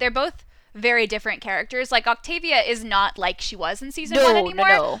 they're both very different characters. Like, Octavia is not like she was in season 1 anymore.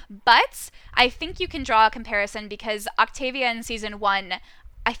 No. But I think you can draw a comparison because Octavia in season 1,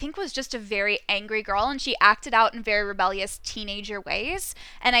 I think, was just a very angry girl, and she acted out in very rebellious teenager ways.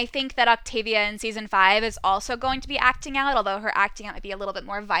 And I think that Octavia in season 5 is also going to be acting out, although her acting out might be a little bit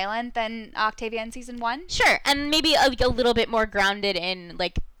more violent than Octavia in season 1. Sure, and maybe a little bit more grounded in,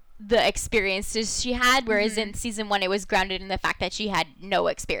 like, the experiences she had, whereas in season 1 it was grounded in the fact that she had no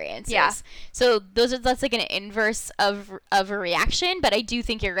experiences. Yeah. So that's like an inverse of a reaction, but I do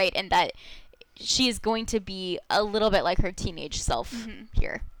think you're right in that she is going to be a little bit like her teenage self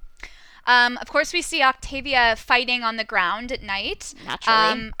here. Of course, we see Octavia fighting on the ground at night.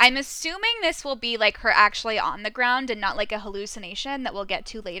 Naturally. I'm assuming this will be like her actually on the ground and not like a hallucination that we'll get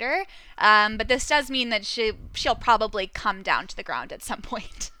to later. But this does mean that she'll probably come down to the ground at some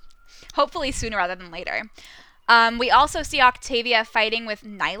point. Hopefully sooner rather than later. We also see Octavia fighting with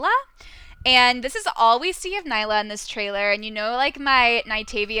Nyla. And this is all we see of Nyla in this trailer. And you know, like my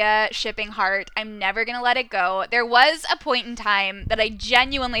Nitavia shipping heart, I'm never going to let it go. There was a point in time that I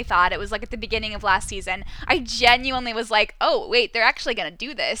genuinely thought, it was like at the beginning of last season, I genuinely was like, oh, wait, they're actually going to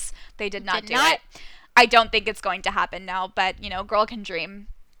do this. They did not do it. I don't think it's going to happen now, but, you know, girl can dream.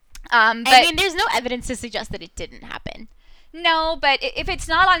 I mean, there's no evidence to suggest that it didn't happen. No, but if it's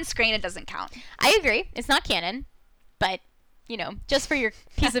not on screen, it doesn't count. I agree. It's not canon, but, you know, just for your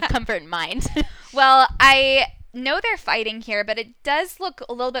peace of comfort and mind. Well, I know they're fighting here, but it does look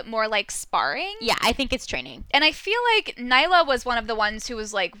a little bit more like sparring. Yeah, I think it's training. And I feel like Nyla was one of the ones who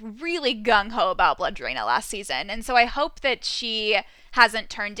was like really gung-ho about Blood Drina last season. And so I hope that she hasn't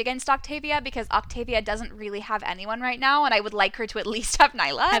turned against Octavia, because Octavia doesn't really have anyone right now, and I would like her to at least have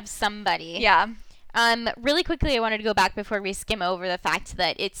Nyla. Have somebody. Yeah. Really quickly, I wanted to go back before we skim over the fact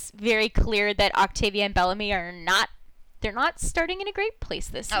that it's very clear that Octavia and Bellamy they're not starting in a great place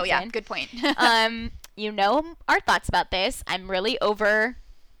this season. Oh yeah, good point. You know our thoughts about this. I'm really over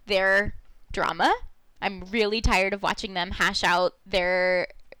their drama. I'm really tired of watching them hash out their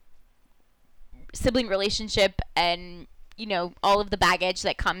sibling relationship and, you know, all of the baggage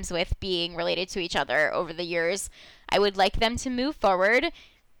that comes with being related to each other over the years. I would like them to move forward.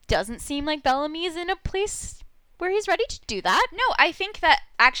 Doesn't seem like Bellamy is in a place where he's ready to do that. No, I think that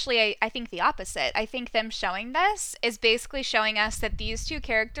actually, I think the opposite. I think them showing this is basically showing us that these two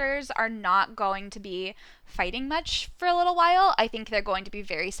characters are not going to be fighting much for a little while. I think they're going to be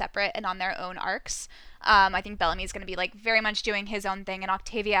very separate and on their own arcs. I think Bellamy is going to be like very much doing his own thing, and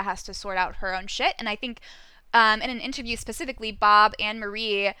Octavia has to sort out her own shit. And I think in an interview specifically, Bob and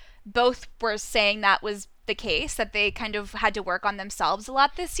Marie both were saying that was the case, that they kind of had to work on themselves a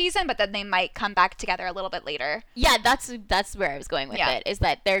lot this season, but then they might come back together a little bit later. Yeah, that's where I was going with it, is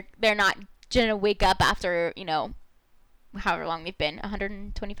that they're not gonna wake up after, you know, however long they've been,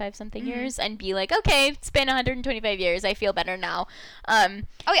 125 something years, and be like, okay, it's been 125 years, I feel better now.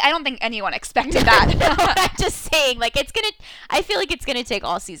 I don't think anyone expected that. I'm just saying, like, I feel like it's gonna take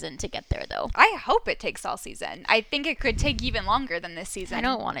all season to get there, though. I hope it takes all season. I think it could take even longer than this season. I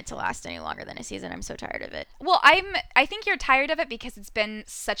don't want it to last any longer than a season. I'm so tired of it. Well, I think you're tired of it because it's been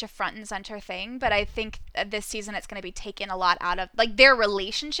such a front and center thing, but I think this season it's going to be taken a lot out of, like, their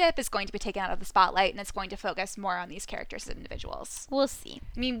relationship is going to be taken out of the spotlight, and it's going to focus more on these characters as individuals. We'll see.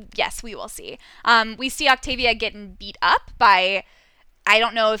 I mean, yes, we will see. We see Octavia getting beat up by, I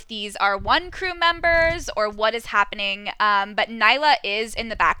don't know if these are one crew members or what is happening, but Nyla is in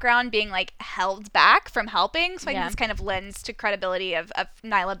the background being, like, held back from helping, so I think this kind of lends to credibility of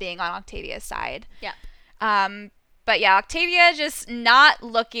Nyla being on Octavia's side. Yeah. But yeah, Octavia just not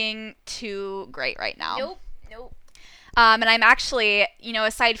looking too great right now. Nope. And I'm actually, you know,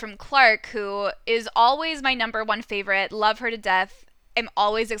 aside from Clark, who is always my number one favorite, love her to death, I'm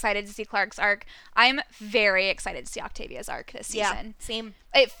always excited to see Clark's arc. I'm very excited to see Octavia's arc this season. Yeah, same.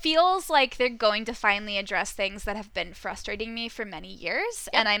 It feels like they're going to finally address things that have been frustrating me for many years.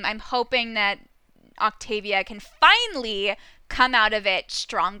 Yep. And I'm hoping that Octavia can finally come out of it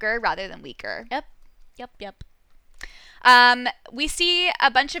stronger rather than weaker. Yep. We see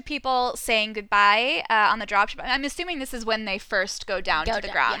a bunch of people saying goodbye on the dropship. I'm assuming this is when they first go down to the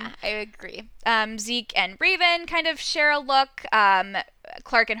ground. Yeah, I agree. Zeke and Raven kind of share a look.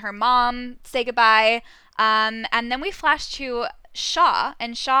 Clark and her mom say goodbye. And then we flash to Shaw,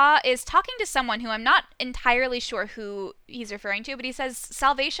 and Shaw is talking to someone who I'm not entirely sure who he's referring to, but he says,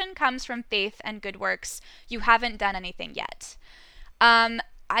 "Salvation comes from faith and good works. You haven't done anything yet."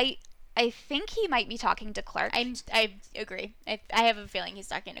 I think he might be talking to Clark. I agree. I have a feeling he's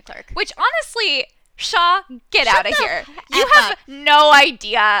talking to Clark. Which, honestly, Shaw, get out of here. You have no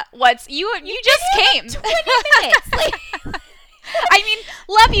idea you just came. 20 minutes. I mean,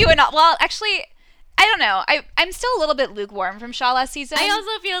 love you and all. Well, actually, I don't know. I'm still a little bit lukewarm from Shaw last season. I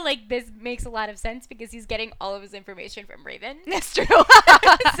also feel like this makes a lot of sense because he's getting all of his information from Raven. That's true.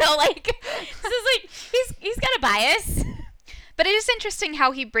 So, like, this is like, he's got a bias. But it is interesting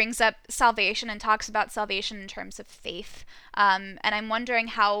how he brings up salvation and talks about salvation in terms of faith. And I'm wondering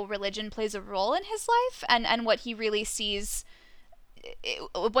how religion plays a role in his life and what he really sees,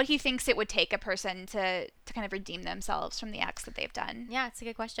 what he thinks it would take a person to kind of redeem themselves from the acts that they've done. Yeah, it's a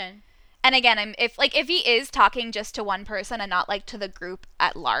good question. And again, if he is talking just to one person and not like to the group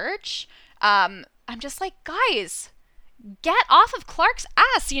at large, I'm just like, guys, get off of Clark's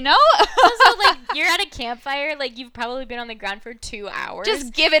ass, you know? Also, like, you're at a campfire, like, you've probably been on the ground for 2 hours.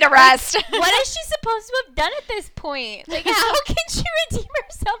 Just give it a rest. What is she supposed to have done at this point? Like, how can she redeem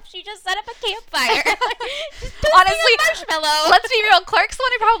herself? She just set up a campfire. Honestly, marshmallow. Let's be real. Clark's the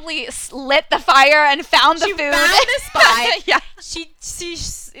one who probably lit the fire and found the food. She found the spot. Yeah. She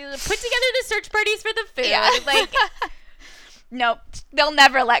put together the search parties for the food. Yeah. Like, nope. They'll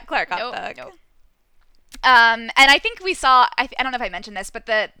never let Clark off nope, the hook. nope. And I think we saw, I don't know if I mentioned this, but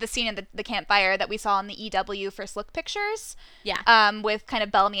the scene in the campfire that we saw in the EW first look pictures. Yeah. With kind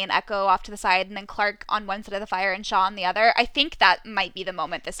of Bellamy and Echo off to the side and then Clark on one side of the fire and Shaw on the other. I think that might be the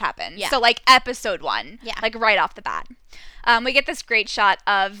moment this happened. Yeah. So like episode 1. Yeah. Like right off the bat. We get this great shot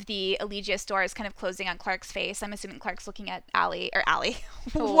of the Allegius doors kind of closing on Clark's face. I'm assuming Clark's looking at Allie.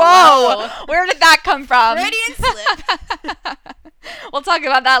 Whoa! Where did that come from? Freudian slip. We'll talk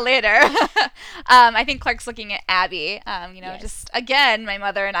about that later. I think Clark's looking at Abby. Yes. Just again, my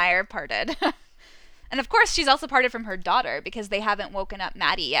mother and I are parted. And of course, she's also parted from her daughter because they haven't woken up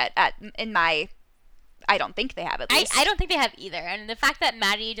Maddie yet. I don't think they have, at least. I don't think they have either. And the fact that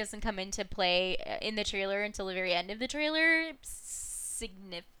Maddie doesn't come into play in the trailer until the very end of the trailer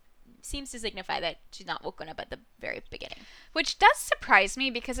seems to signify that she's not woken up at the very beginning. Which does surprise me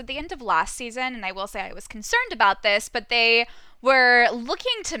because at the end of last season, and I will say I was concerned about this, but they were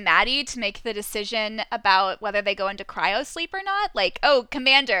looking to Maddie to make the decision about whether they go into cryo sleep or not. Like, oh,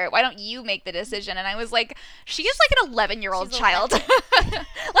 Commander, why don't you make the decision? And I was like, she is like an 11-year-old child.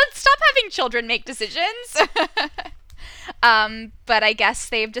 Let's stop having children make decisions. But I guess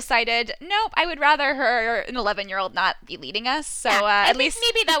they've decided, nope, I would rather an 11-year-old not be leading us. So at least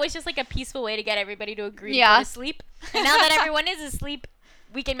maybe that was just like a peaceful way to get everybody to agree to Yeah. go to sleep. And now that everyone is asleep,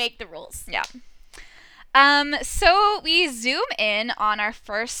 we can make the rules. Yeah. So we zoom in on our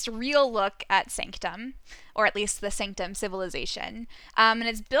first real look at Sanctum, or at least the Sanctum civilization. And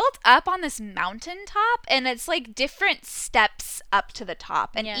it's built up on this mountaintop, and it's like different steps up to the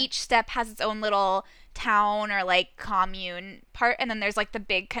top. And Yeah. each step has its own little town or like commune part, and then there's like the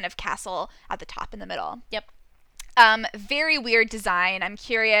big kind of castle at the top in the middle. Yep. Very weird design. I'm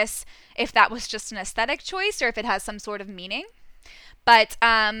curious if that was just an aesthetic choice or if it has some sort of meaning. But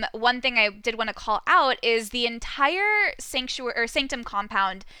one thing I did want to call out is the entire Sanctum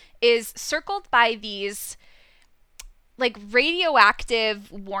compound is circled by these like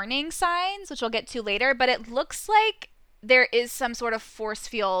radioactive warning signs, which we'll get to later, but it looks like there is some sort of force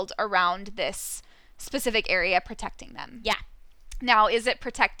field around this specific area protecting them. Yeah. Now, is it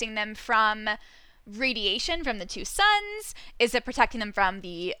protecting them from radiation from the two suns? Is it protecting them from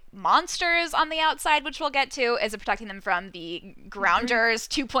the monsters on the outside, which we'll get to? Is it protecting them from the Grounders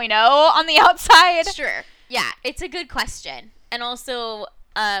 2.0 on the outside? Sure. Yeah, it's a good question. And also,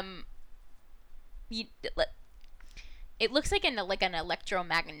 it looks like an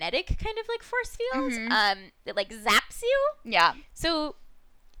electromagnetic kind of like force field. It like zaps you. Yeah. So,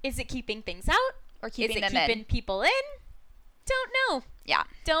 is it keeping things out? Or keeping is it them keeping in? people in? Don't know. Yeah.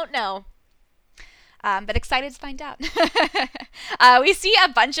 Don't know. But excited to find out. We see a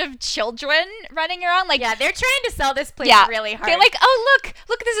bunch of children running around. Like, Yeah, they're trying to sell this place yeah, really hard. they're like, oh, look,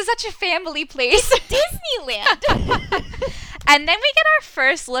 this is such a family place. Disneyland. And then we get our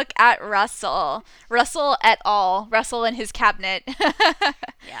first look at Russell et al. Russell and his cabinet.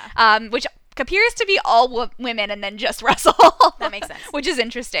 Yeah. Which appears to be all women and then just Russell. That makes sense. Which is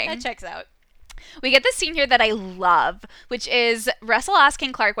interesting. That checks out. We get this scene here that I love, which is Russell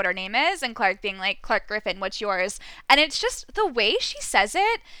asking Clark what her name is, and Clark being like, Clark Griffin, what's yours? And it's just the way she says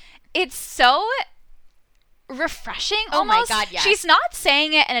it, it's so refreshing almost. Oh my God, yeah. She's not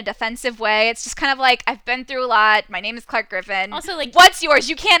saying it in a defensive way. It's just kind of like, I've been through a lot. My name is Clark Griffin. Also, like, what's yours?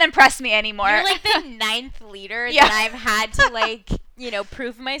 You can't impress me anymore. You're like the 9th leader Yeah. that I've had to like,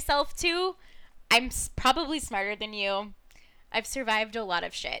 prove myself to. I'm probably smarter than you. I've survived a lot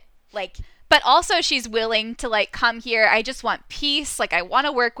of shit. Like, But also she's willing to like come here. I just want peace. Like, I want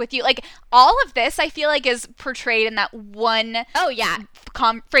to work with you. Like, all of this I feel like is portrayed in that one oh yeah,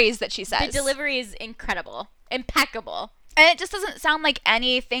 phrase that she says. the delivery is incredible, impeccable. And it just doesn't sound like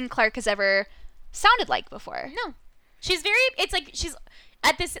anything Clark has ever sounded like before. No, she's very. It's like she's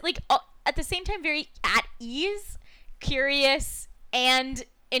at this at the same time very at ease, curious, and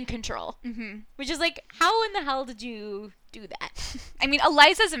in control. Mm-hmm. Which is like, how in the hell did you do that? I mean,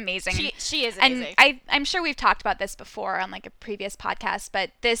 Eliza's amazing. She is amazing. And I'm sure we've talked about this before on like a previous podcast,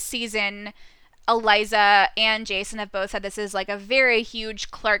 but this season, Eliza and Jason have both said this is like a very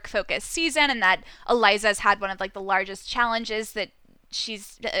huge Clark focused season, and that Eliza's had one of like the largest challenges that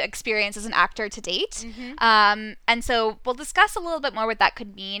she's experienced as an actor to date. Mm-hmm. And so we'll discuss a little bit more what that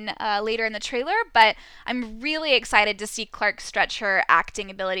could mean later in the trailer, but I'm really excited to see Clarke stretch her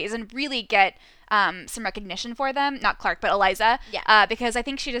acting abilities and really get some recognition for them. Not Clarke, but Eliza. Yeah. Because I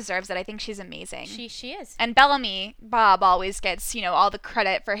think she deserves it. I think she's amazing. She is. And Bellamy, Bob, always gets, all the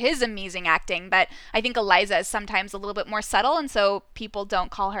credit for his amazing acting, but I think Eliza is sometimes a little bit more subtle, and so people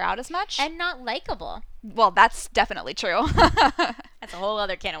don't call her out as much. And not likable. Well, that's definitely true. That's a whole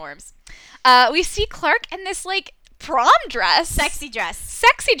other can of worms. We see Clarke in this, prom dress. Sexy dress.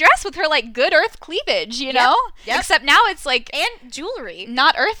 Sexy dress with her, good earth cleavage, you know? Yep. Except now it's, And jewelry.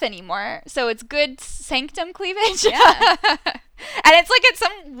 not earth anymore. So it's good sanctum cleavage. Yeah. And it's at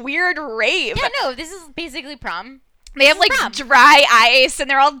some weird rave. Yeah, no, this is basically prom. They have, prom. dry ice, and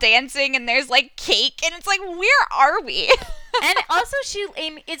they're all dancing, and there's, cake, and it's where are we? And also,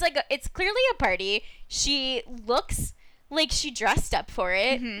 it's clearly a party. She looks like she dressed up for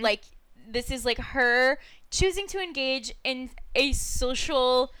it. Mhm. This is, her choosing to engage in a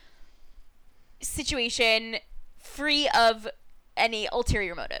social situation free of any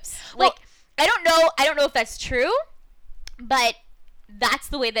ulterior motives. Well- I don't know if that's true, but that's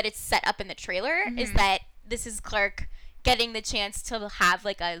the way that it's set up in the trailer, is that this is Clarke getting the chance to have,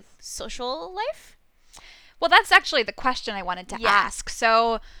 a social life. Well, that's actually the question I wanted to Yeah. ask.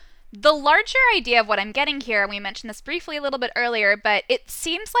 So, the larger idea of what I'm getting here, and we mentioned this briefly a little bit earlier, but it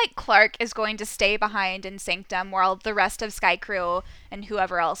seems like Clarke is going to stay behind in Sanctum while the rest of Sky Crew and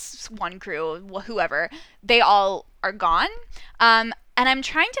whoever else, One Crew, whoever, they all are gone. And I'm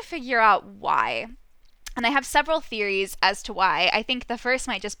trying to figure out why. And I have several theories as to why. I think the first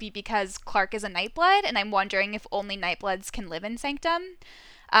might just be because Clarke is a Nightblood, and I'm wondering if only Nightbloods can live in Sanctum.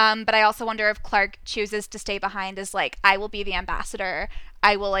 But I also wonder if Clarke chooses to stay behind as, I will be the ambassador.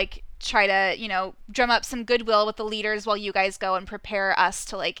 I will, try to, drum up some goodwill with the leaders while you guys go and prepare us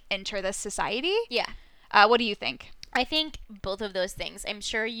to, enter this society. Yeah. What do you think? I think both of those things. I'm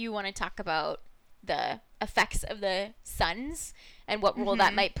sure you want to talk about the effects of the suns and what role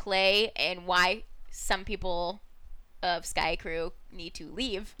that might play and why some people of Sky Crew need to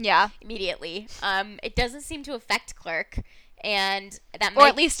leave immediately. It doesn't seem to affect Clarke, and that Or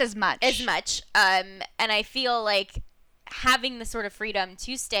at least as much. And I feel like having the sort of freedom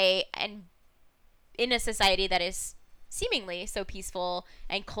to stay and in a society that is seemingly so peaceful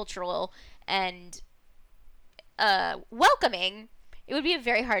and cultural and welcoming, it would be a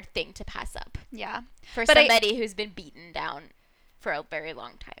very hard thing to pass up. Yeah. For But somebody who's been beaten down for a very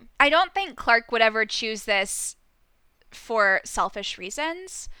long time. I don't think Clarke would ever choose this for selfish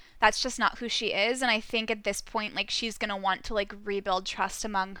reasons. That's just not who she is. And I think at this point, she's going to want to, rebuild trust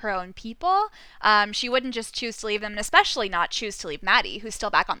among her own people. She wouldn't just choose to leave them, and especially not choose to leave Maddie, who's still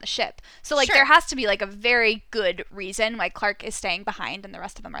back on the ship. So, Sure. there has to be, a very good reason why Clarke is staying behind and the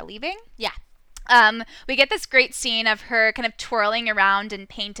rest of them are leaving. Yeah. We get this great scene of her kind of twirling around and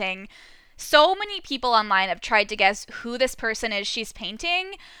painting. So many people online have tried to guess who this person is she's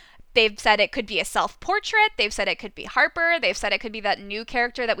painting. They've said it could be a self-portrait. They've said it could be Harper. They've said it could be that new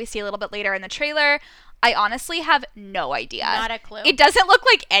character that we see a little bit later in the trailer. I honestly have no idea. Not a clue. It doesn't look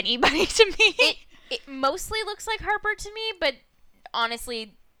like anybody to me. It mostly looks like Harper to me, but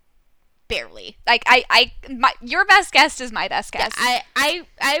honestly, barely. Your best guess is my best guess. Yeah,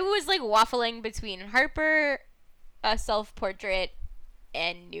 I was waffling between Harper, a self-portrait,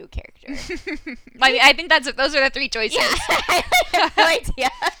 and new character. I think those are the three choices. Yeah. I have no idea.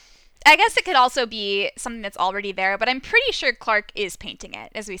 I guess it could also be something that's already there, but I'm pretty sure Clarke is painting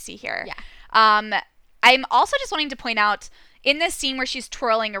it, as we see here. Yeah. I'm also just wanting to point out, in this scene where she's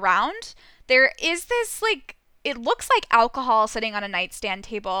twirling around, there is this, it looks like alcohol sitting on a nightstand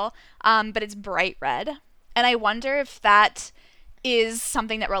table, but it's bright red. And I wonder if that is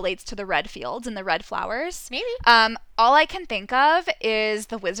something that relates to the red fields and the red flowers. Maybe. All I can think of is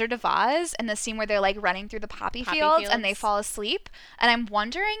the Wizard of Oz and the scene where they're running through the poppy fields and they fall asleep. And I'm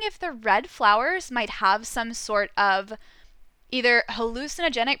wondering if the red flowers might have some sort of either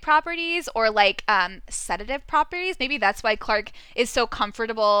hallucinogenic properties or sedative properties. Maybe that's why Clarke is so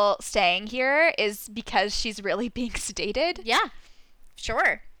comfortable staying here, is because she's really being sedated. Yeah.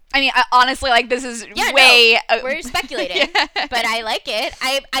 Sure. I mean, honestly, this is we're speculating, but I like it.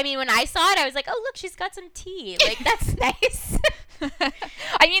 I mean, when I saw it, I was like, oh, look, she's got some tea. That's nice.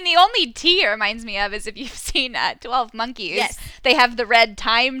 I mean, the only tea it reminds me of is if you've seen 12 Monkeys. Yes. They have the red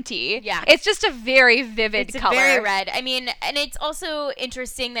thyme tea. Yeah. It's just a very vivid color. It's very red. I mean, and it's also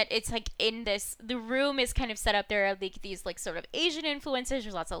interesting that it's in this, the room is kind of set up. There are these sort of Asian influences.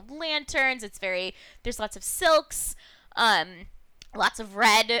 There's lots of lanterns. There's lots of silks. Lots of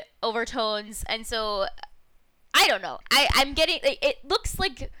red overtones, and so I don't know. I'm getting, like, it looks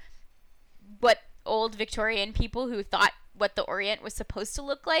like what old Victorian people who thought what the Orient was supposed to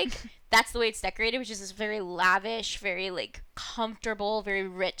look like. That's the way it's decorated, which is this very lavish, very like comfortable, very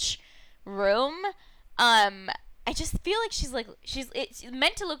rich room. I just feel like it's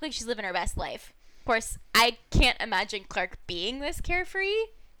meant to look like she's living her best life. Of course, I can't imagine Clarke being this carefree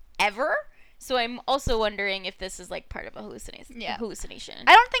ever. So I'm also wondering if this is like part of a hallucination. Yeah. Hallucination.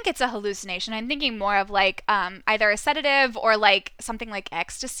 I don't think it's a hallucination. I'm thinking more of like either a sedative or like something like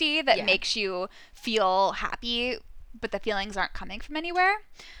ecstasy that makes you feel happy, but the feelings aren't coming from anywhere.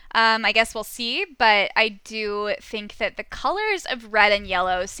 I guess we'll see, but I do think that the colors of red and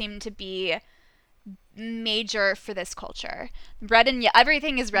yellow seem to be major for this culture. Red and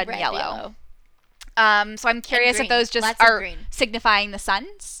everything is red and yellow. So I'm curious if those just are signifying the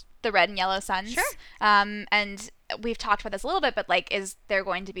suns. The red and yellow suns. Sure. And we've talked about this a little bit, but like, is there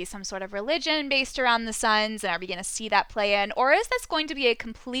going to be some sort of religion based around the suns? And are we going to see that play in? Or is this going to be a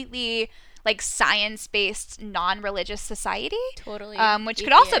completely like science-based, non-religious society? Totally. Which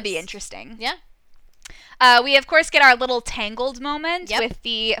could also be interesting. Yeah. We, of course, get our little Tangled moment with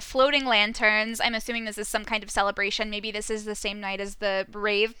the floating lanterns. I'm assuming this is some kind of celebration. Maybe this is the same night as the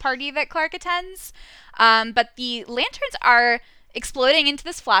rave party that Clarke attends. But the lanterns are exploding into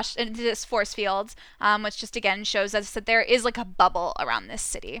this force field, which just again shows us that there is like a bubble around this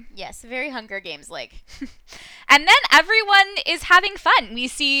city. Yes, very Hunger Games like. And then everyone is having fun. We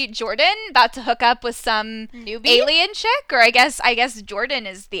see Jordan about to hook up with some newbie alien chick, or I guess Jordan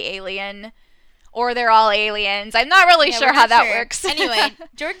is the alien. Or they're all aliens. I'm not really sure how that works. Anyway,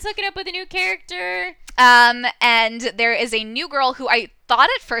 Jordan's hooking up with a new character. And there is a new girl who I thought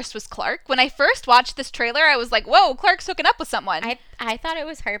at first was Clarke. When I first watched this trailer, I was like, whoa, Clarke's hooking up with someone. I thought it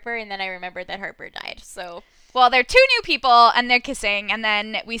was Harper, and then I remembered that Harper died, so... Well, they're two new people, and they're kissing, and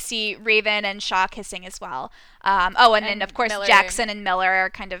then we see Raven and Shaw kissing as well. And then, of course, Miller. Jackson and Miller are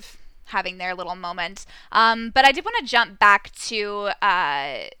kind of having their little moment. But I did want to jump back to...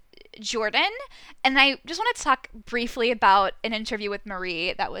 Jordan, and I just wanted to talk briefly about an interview with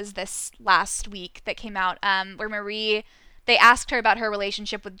Marie that was this last week that came out, where they asked her about her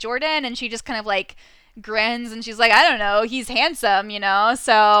relationship with Jordan, and she just kind of like grins, and she's like, I don't know, he's handsome,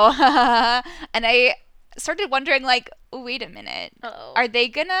 so and I started wondering, like, wait a minute, are they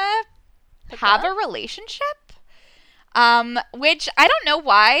gonna have a relationship? Which I don't know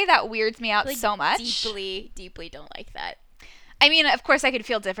why that weirds me out so much. Deeply don't like that. I mean, of course, I could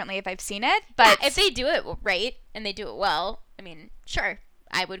feel differently if I've seen it, but... Yeah, if they do it right, and they do it well, I mean, sure,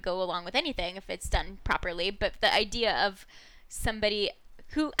 I would go along with anything if it's done properly, but the idea of somebody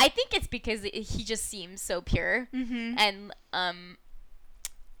who... I think it's because he just seems so pure and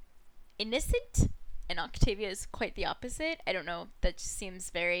innocent, and Octavia is quite the opposite. I don't know, that just seems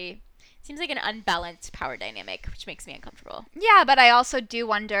like an unbalanced power dynamic, which makes me uncomfortable. Yeah, but I also do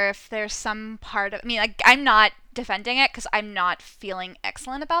wonder if there's some part of... I mean, like, I'm not defending it because I'm not feeling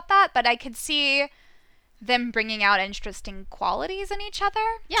excellent about that, but I could see them bringing out interesting qualities in each other.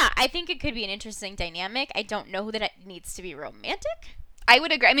 Yeah, I think it could be an interesting dynamic. I don't know that it needs to be romantic. I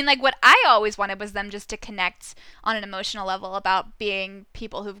would agree. I mean, like, what I always wanted was them just to connect on an emotional level about being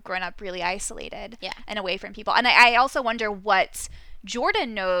people who've grown up really isolated and away from people. And I also wonder what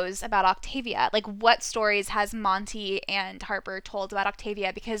Jordan knows about Octavia. Like, what stories has Monty and Harper told about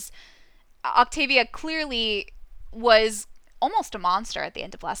Octavia? Because Octavia clearly was almost a monster at the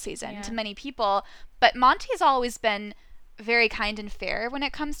end of last season to many people, but Monty's always been very kind and fair when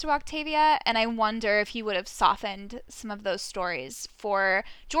it comes to Octavia, and I wonder if he would have softened some of those stories for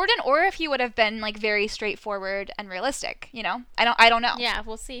Jordan, or if he would have been like very straightforward and realistic. I don't know. Yeah,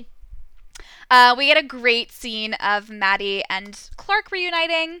 we'll see. We get a great scene of Maddie and Clarke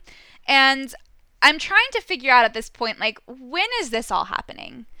reuniting, and I'm trying to figure out at this point, like, when is this all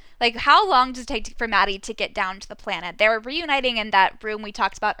happening? Like, how long does it take for Maddie to get down to the planet? They were reuniting in that room we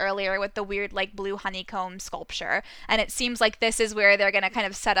talked about earlier with the weird, like, blue honeycomb sculpture, and it seems like this is where they're going to kind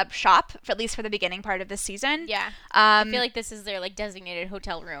of set up shop, at least for the beginning part of the season. Yeah. I feel like this is their, like, designated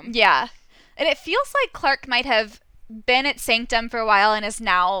hotel room. Yeah. And it feels like Clarke might have been at Sanctum for a while and is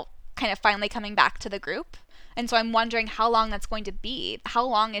now kind of finally coming back to the group. And so I'm wondering how long that's going to be. How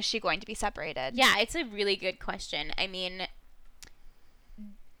long is she going to be separated? Yeah, it's a really good question. I mean,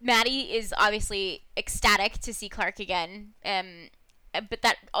 Maddie is obviously ecstatic to see Clarke again. But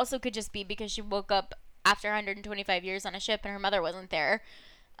that also could just be because she woke up after 125 years on a ship and her mother wasn't there.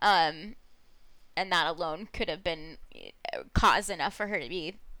 And that alone could have been cause enough for her to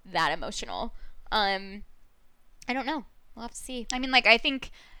be that emotional. I don't know. We'll have to see. I mean, like, I think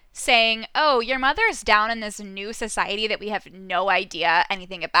saying, oh, your mother's down in this new society that we have no idea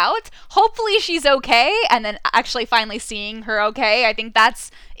anything about. Hopefully she's okay. And then actually finally seeing her okay. I think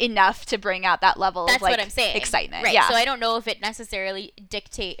that's enough to bring out that level That's of like what I'm saying. excitement. Right. Yeah. So I don't know if it necessarily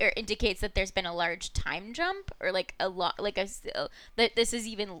indicates that there's been a large time jump or like a lot, like that this is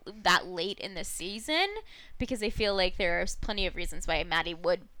even that late in the season, because I feel like there's plenty of reasons why Maddie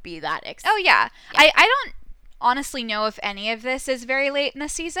would be that Oh, yeah. I don't honestly know if any of this is very late in the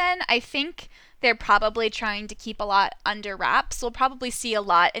season. I think they're probably trying to keep a lot under wraps. We'll probably see a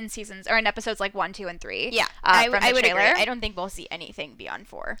lot in seasons or in episodes like 1, 2, and 3. Yeah, I would agree. I don't think we'll see anything beyond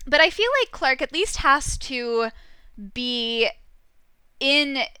 4. But I feel like Clarke at least has to be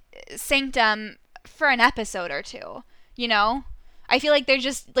in Sanctum for an episode or two, you know? I feel like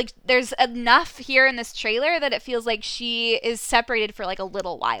there's enough here in this trailer that it feels like she is separated for like a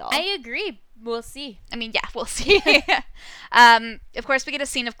little while. I agree. We'll see. I mean, yeah, we'll see. Of course, we get a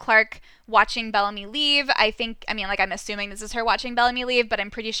scene of Clarke watching Bellamy leave. I'm assuming this is her watching Bellamy leave, but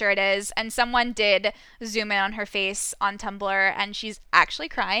I'm pretty sure it is. And someone did zoom in on her face on Tumblr, and she's actually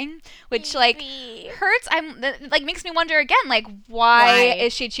crying, which hurts. Makes me wonder again, like, why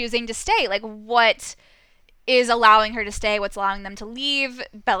is she choosing to stay? Like, what is allowing her to stay? What's allowing them to leave?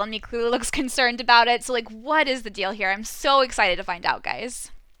 Bellamy clearly looks concerned about it. So, like, what is the deal here? I'm so excited to find out,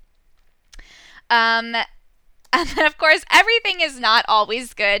 guys. And then, of course, everything is not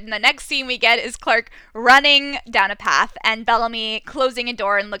always good. And the next scene we get is Clarke running down a path and Bellamy closing a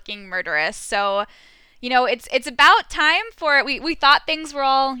door and looking murderous. So, you know, it's about time for... We thought things were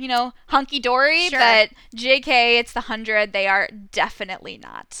all, you know, hunky-dory, sure. But JK, it's the 100. They are definitely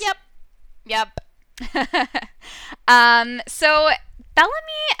not. Yep. So...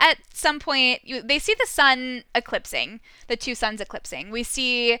 Bellamy, at some point, they see the sun eclipsing, the two suns eclipsing. We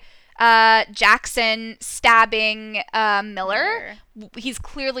see Jackson stabbing Miller. He's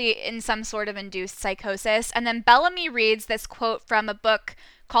clearly in some sort of induced psychosis. And then Bellamy reads this quote from a book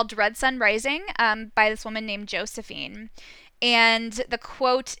called Red Sun Rising by this woman named Josephine. And the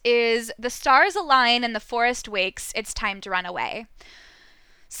quote is, "The stars align and the forest wakes. It's time to run away."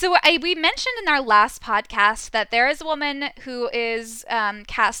 So we mentioned in our last podcast that there is a woman who is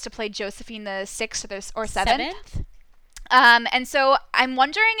cast to play Josephine the 6th or 7th. And so I'm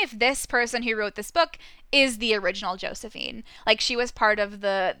wondering if this person who wrote this book is the original Josephine. Like, she was part of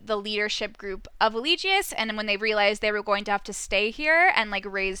the leadership group of Eligius, and when they realized they were going to have to stay here and, like,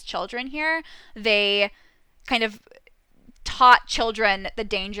 raise children here, they kind of taught children the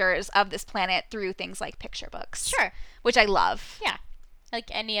dangers of this planet through things like picture books. Sure. Which I love. Yeah. Like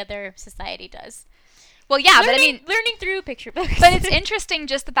any other society does. Well, yeah, but I mean... Learning through picture books. But it's interesting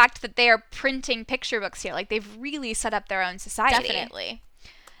just the fact that they are printing picture books here. Like, they've really set up their own society. Definitely.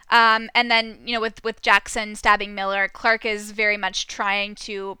 And then, you know, with Jackson stabbing Miller, Clarke is very much trying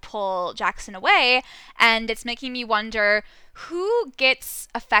to pull Jackson away. And it's making me wonder who gets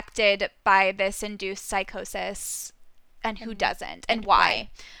affected by this induced psychosis and who doesn't, and why.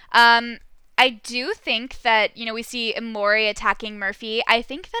 I do think that, you know, we see Emori attacking Murphy. I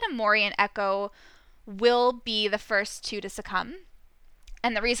think that Emori and Echo will be the first two to succumb.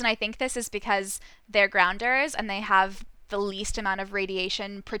 And the reason I think this is because they're grounders and they have the least amount of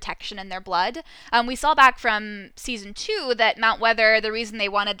radiation protection in their blood. We saw back from season 2 that Mount Weather, the reason they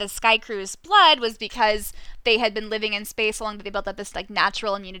wanted the Sky Crew's blood was because they had been living in space so long that they built up this like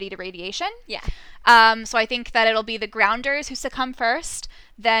natural immunity to radiation. Yeah. So I think that it'll be the grounders who succumb first,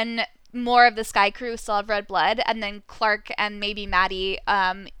 then more of the Sky Crew still have red blood, and then Clarke and maybe Maddie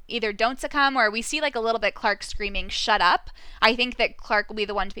either don't succumb, or we see like a little bit Clarke screaming, "Shut up." I think that Clarke will be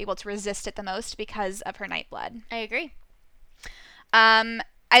the one to be able to resist it the most because of her night blood. I agree.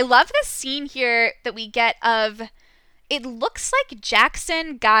 I love this scene here that we get of, it looks like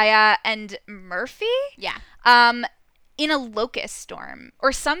Jackson, Gaia, and Murphy. Yeah. In a locust storm,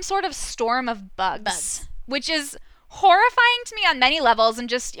 or some sort of storm of bugs. Which is horrifying to me on many levels, and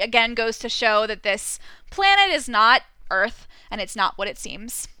just again goes to show that this planet is not Earth and it's not what it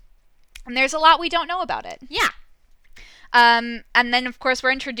seems, and there's a lot we don't know about it. Yeah. And then of course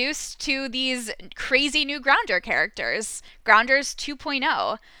we're introduced to these crazy new Grounder characters, Grounders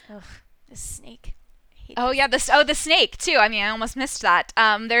 2.0. Ugh, the snake. The snake too. I mean, I almost missed that.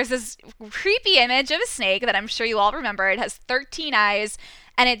 There's this creepy image of a snake that I'm sure you all remember. It has 13 eyes,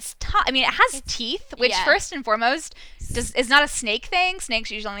 and it has teeth, which first and foremost is not a snake thing.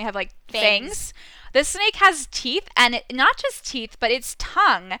 Snakes usually only have like fangs. This snake has teeth, and not just teeth, but its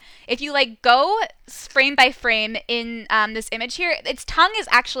tongue. If you like go frame by frame in this image here, its tongue is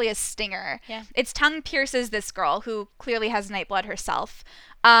actually a stinger. Yeah. Its tongue pierces this girl who clearly has Nightblood herself.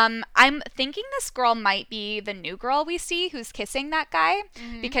 I'm thinking this girl might be the new girl we see who's kissing that guy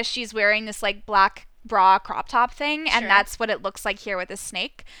because she's wearing this like black bra crop top thing, and Sure. that's what it looks like here with this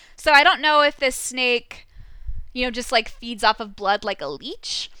snake. So I don't know if this snake, just like feeds off of blood like a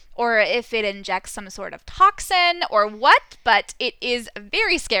leech, or if it injects some sort of toxin or what, but it is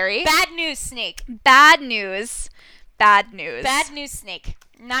very scary. Bad news, snake. Bad news. Bad news. Bad news, snake.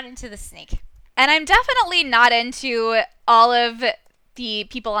 Not into the snake. And I'm definitely not into all of the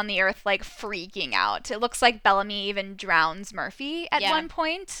people on the earth like freaking out. It looks like Bellamy even drowns Murphy at one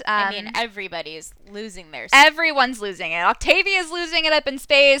point. I mean, everybody's losing their everyone's losing it. Octavia's losing it up in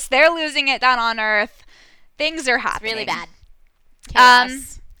space. They're losing it down on Earth. Things are happening. It's really bad.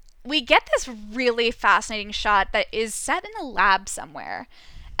 Chaos. We get this really fascinating shot that is set in a lab somewhere.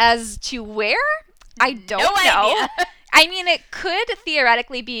 As to where, I don't know. Idea. I mean, it could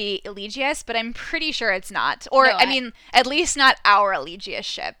theoretically be Eligius, but I'm pretty sure it's not. Or, No, I mean, at least not our Eligius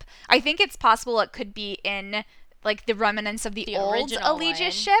ship. I think it's possible it could be in, like, the remnants of the old original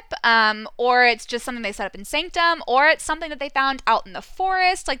Eligius one. ship. Or it's just something they set up in Sanctum. Or it's something that they found out in the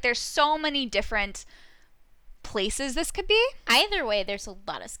forest. Like, there's so many different places this could be. Either way, there's a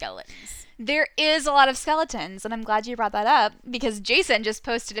lot of skeletons. There is a lot of skeletons, and I'm glad you brought that up because Jason just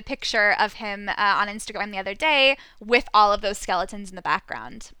posted a picture of him on Instagram the other day with all of those skeletons in the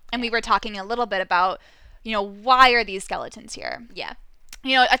background. And we were talking a little bit about, why are these skeletons here? Yeah.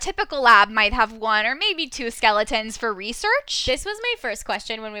 A typical lab might have one or maybe two skeletons for research. This was my first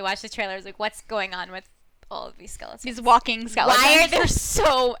question when we watched the trailer. I was like, what's going on with all of these skeletons? These walking skeletons. Why are there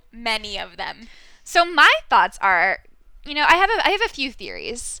so many of them? So my thoughts are, I have a few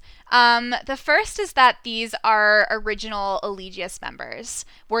theories. The first is that these are original Eligius members.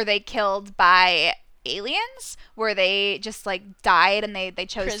 Were they killed by aliens? Were they just like died and they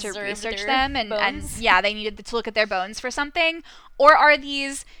chose to Preserve research their them and bones? yeah, they needed to look at their bones for something? Or are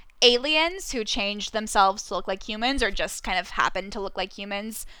these aliens who changed themselves to look like humans or just kind of happened to look like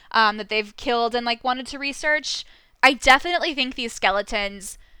humans that they've killed and like wanted to research? I definitely think these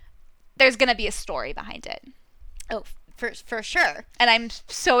skeletons, there's going to be a story behind it. Oh, for sure. And I'm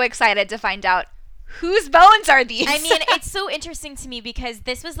so excited to find out whose bones are these. I mean, it's so interesting to me because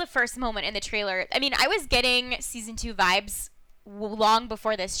this was the first moment in the trailer. I mean, I was getting season 2 vibes long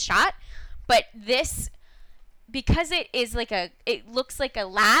before this shot, but this, because it is like it looks like a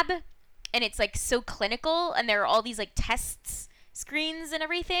lab and it's like so clinical and there are all these like tests screens and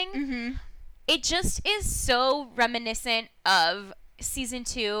everything. It just is so reminiscent of season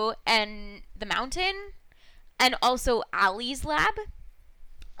 2 and The Mountain and also Allie's lab.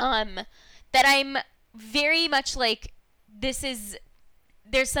 That I'm very much like, there's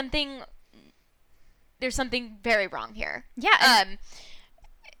something very wrong here. Yeah.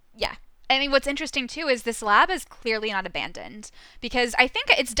 Yeah. I mean, what's interesting too is this lab is clearly not abandoned because I think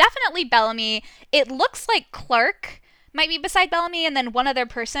it's definitely Bellamy. It looks like Clark might be beside Bellamy and then one other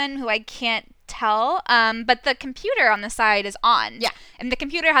person who I can't tell. But the computer on the side is on. Yeah. And the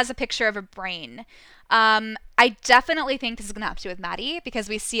computer has a picture of a brain. I definitely think this is going to have to do with Maddie because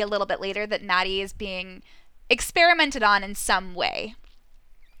we see a little bit later that Maddie is being experimented on in some way.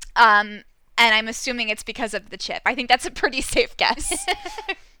 And I'm assuming it's because of the chip. I think that's a pretty safe guess.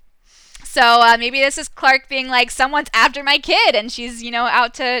 So maybe this is Clark being like, someone's after my kid, and she's,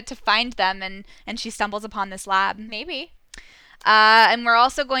 out to find them, and she stumbles upon this lab. Maybe. And we're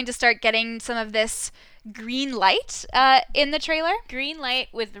also going to start getting some of this green light in the trailer. Green light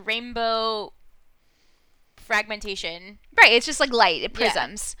with rainbow fragmentation. Right, it's just like light, it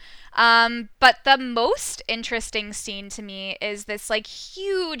prisms. Yeah. But the most interesting scene to me is this like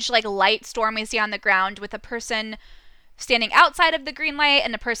huge like light storm we see on the ground with a person standing outside of the green light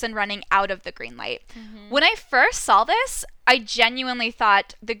and a person running out of the green light. When I first saw this, I genuinely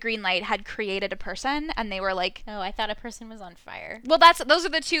thought the green light had created a person and they were like, oh, I thought a person was on fire. Well, those are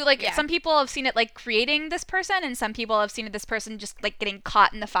the two, like, some people have seen it like creating this person and some people have seen this person just like getting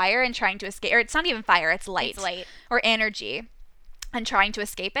caught in the fire and trying to escape. Or it's not even fire, it's light. It's light. Or energy and trying to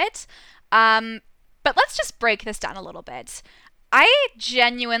escape it. But let's just break this down a little bit. I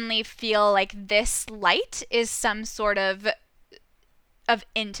genuinely feel like this light is some sort of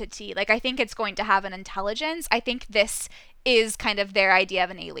entity. Like, I think it's going to have an intelligence. I think this is kind of their idea of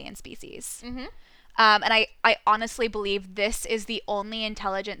an alien species. And I honestly believe this is the only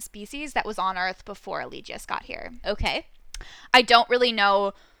intelligent species that was on Earth before Eligius got here. Okay. I don't really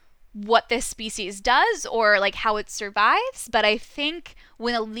know what this species does or like how it survives, but I think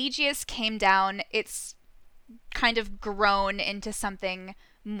when Eligius came down, it's kind of grown into something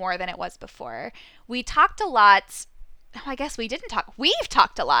more than it was before. We talked a lot I guess we've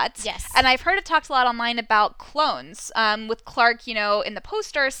talked a lot. Yes. And I've heard it talked a lot online about clones, with Clarke, in the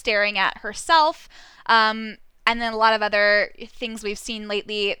poster staring at herself, and then a lot of other things we've seen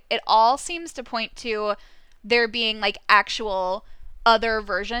lately. It all seems to point to there being like actual other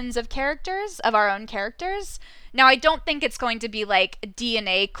versions of characters, of our own characters. Now, I don't think it's going to be like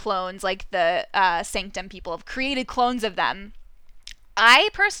DNA clones, like the Sanctum people have created clones of them. I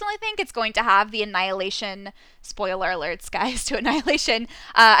personally think it's going to have the Annihilation, spoiler alerts, guys, to Annihilation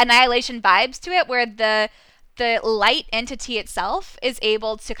vibes to it, where the light entity itself is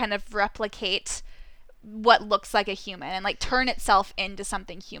able to kind of replicate what looks like a human and like turn itself into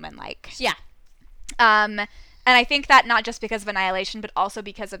something human-like. Yeah. And I think that not just because of Annihilation, but also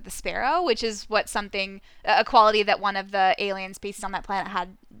because of the Sparrow, which is a quality that one of the alien species on that planet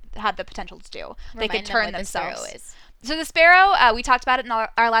had the potential to do. They could turn themselves. The Sparrow is. So The Sparrow, we talked about it in our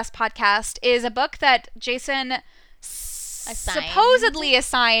last podcast, is a book that Jason supposedly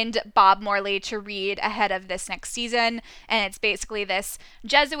assigned Bob Morley to read ahead of this next season. And it's basically this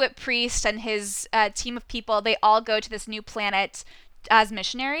Jesuit priest and his team of people. They all go to this new planet as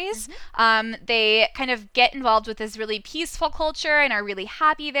missionaries. Mm-hmm. They kind of get involved with this really peaceful culture and are really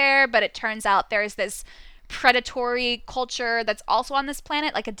happy there. But it turns out there's this predatory culture that's also on this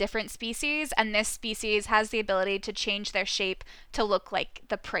planet, like a different species, and this species has the ability to change their shape to look like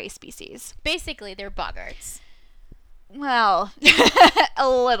the prey species. Basically, they're boggarts. Well, a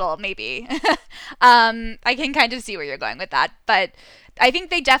little, maybe. I can kind of see where you're going with that, but I think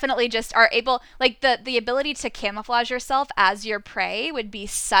they definitely just are able, like the ability to camouflage yourself as your prey would be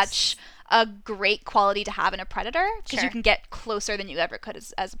such a great quality to have in a predator, because you can get closer than you ever could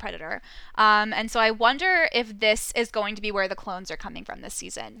as a predator. And so I wonder if this is going to be where the clones are coming from this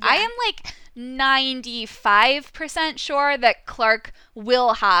season. Yeah. I am like 95% sure that Clarke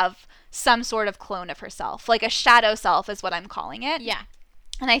will have some sort of clone of herself, like a shadow self is what I'm calling it. Yeah.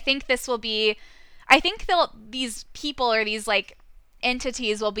 And I think this will be, these people or these like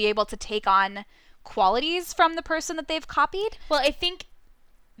entities will be able to take on qualities from the person that they've copied. Well, I think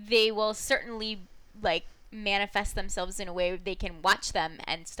they will certainly like manifest themselves in a way they can watch them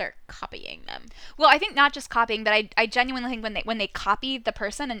and start copying them. Well, I think not just copying, but I genuinely think when they copy the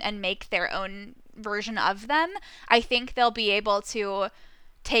person and make their own version of them, I think they'll be able to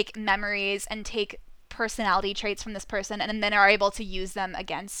take memories and take personality traits from this person and then are able to use them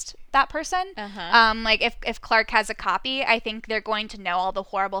against that person. Like if Clarke has a copy, I think they're going to know all the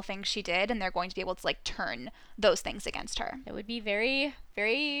horrible things she did and they're going to be able to like turn those things against her. It would be very,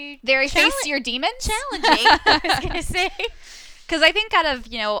 very face your demons. Challenging, I was gonna say. Because I think out of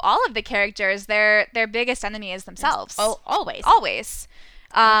all of the characters, their biggest enemy is themselves. Oh, always.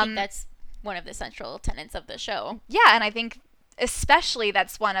 I think that's one of the central tenets of the show. Yeah, and I think especially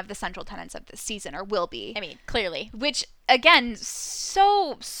that's one of the central tenets of this season, or will be. I mean, clearly. Which, again,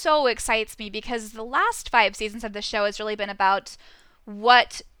 so excites me, because the last 5 seasons of the show has really been about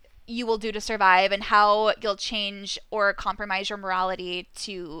what you will do to survive and how you'll change or compromise your morality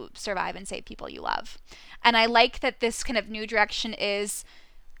to survive and save people you love. And I like that this kind of new direction is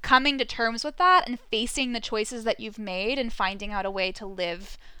coming to terms with that and facing the choices that you've made and finding out a way to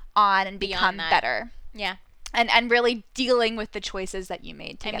live on and become better. Yeah. And really dealing with the choices that you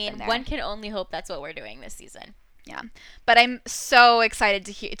made to get them there. One can only hope that's what we're doing this season. Yeah. But I'm so excited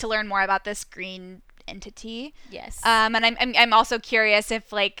to learn more about this green entity. Yes. And I'm also curious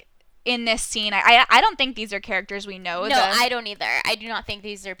if, like, in this scene, I don't think these are characters we know. No, I don't either. I do not think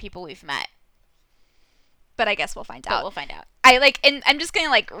these are people we've met. But I guess we'll find out. And I'm just going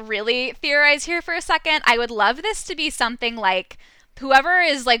to, like, really theorize here for a second. I would love this to be something like whoever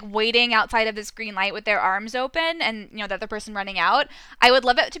is like waiting outside of this green light with their arms open and the other person running out, I would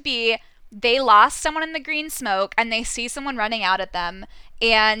love it to be they lost someone in the green smoke and they see someone running out at them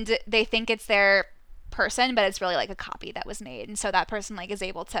and they think it's their person, but it's really like a copy that was made, and so that person like is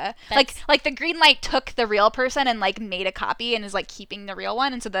able to like the green light took the real person and like made a copy and is like keeping the real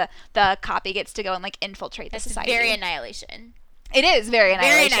one, and so the copy gets to go and like infiltrate the society. Very Annihilation. It is very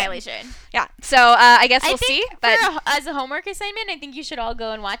Annihilation. Very Annihilation. Yeah. So I guess we'll see. But as a homework assignment, I think you should all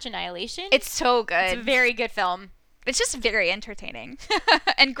go and watch Annihilation. It's so good. It's a very good film. It's just very entertaining.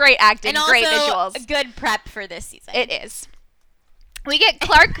 And great acting, and great also visuals. A good prep for this season. It is. We get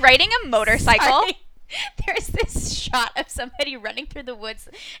Clarke riding a motorcycle. There's this shot of somebody running through the woods,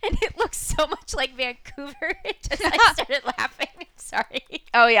 and it looks so much like Vancouver. I started laughing. Sorry.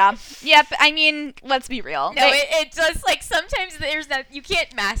 Oh, yeah. Yep. I mean, let's be real. No, it does, like, sometimes there's that, you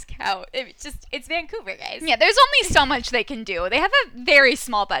can't mask out. It's Vancouver, guys. Yeah, there's only so much they can do. They have a very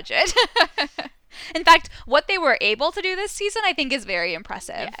small budget. In fact, what they were able to do this season, I think, is very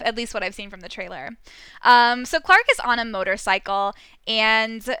impressive. Yeah. At least what I've seen from the trailer. So Clark is on a motorcycle,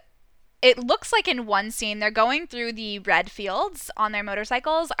 and it looks like in one scene they're going through the red fields on their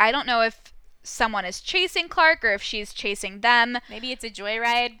motorcycles. I don't know if someone is chasing Clark or if she's chasing them. Maybe it's a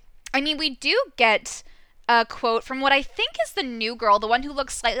joyride. I mean, we do get a quote from what I think is the new girl, the one who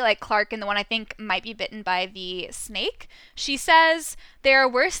looks slightly like Clark and the one I think might be bitten by the snake. She says, "There are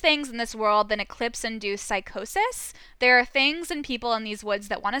worse things in this world than eclipse-induced psychosis. There are things and people in these woods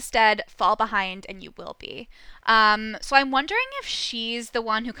that want us dead, fall behind, and you will be." So I'm wondering if she's the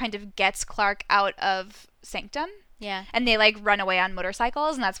one who kind of gets Clark out of Sanctum. Yeah. And they like run away on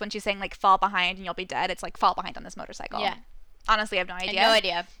motorcycles, and that's when she's saying like fall behind and you'll be dead. It's like fall behind on this motorcycle. Yeah. Honestly, I have no idea. I have no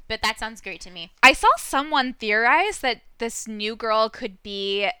idea, but that sounds great to me. I saw someone theorize that this new girl could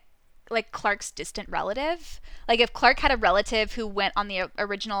be like Clark's distant relative. Like if Clark had a relative who went on the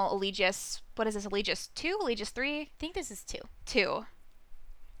original Aegis, what is this, Aegis 2? Aegis 3? I think this is 2. 2.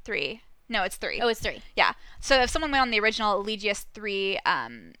 3. No, it's 3. Oh, it's 3. Yeah. So if someone went on the original Aegis 3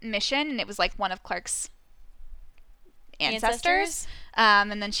 mission and it was like one of Clark's ancestors.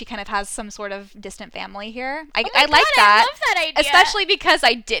 And then she kind of has some sort of distant family here. I like that. I love that idea. Especially because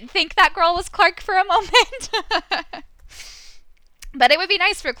I did think that girl was Clark for a moment. But it would be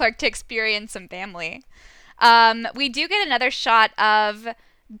nice for Clark to experience some family. We do get another shot of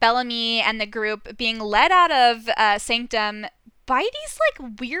Bellamy and the group being led out of Sanctum by these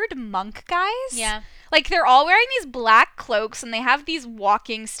like weird monk guys. Yeah. Like they're all wearing these black cloaks and they have these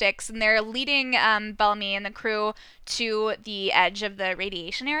walking sticks and they're leading Bellamy and the crew to the edge of the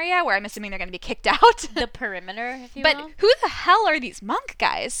radiation area where I'm assuming they're going to be kicked out. The perimeter, if you But will. who the hell are these monk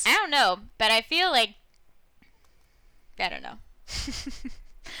guys? I don't know, but I feel like I don't know.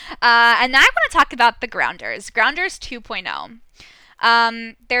 And now I want to talk about the Grounders. Grounders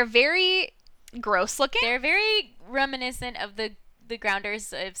 2.0. They're very gross looking. They're very reminiscent of the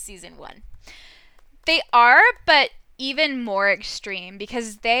Grounders of season 1. They are, but even more extreme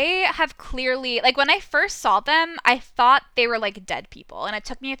because they have clearly, like when I first saw them, I thought they were like dead people. And it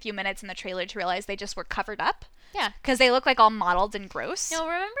took me a few minutes in the trailer to realize they just were covered up. Yeah. Because they look like all mottled and gross. No,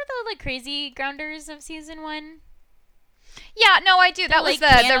 remember the like crazy Grounders of season 1? Yeah, no, I do. That was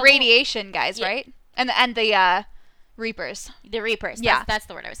like, the radiation guys, Yeah. right? And the Reapers. The Reapers. Yeah. That's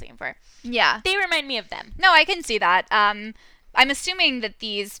the word I was looking for. Yeah. They remind me of them. No, I can see that. I'm assuming that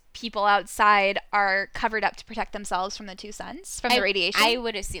these people outside are covered up to protect themselves from the two suns, from the radiation. I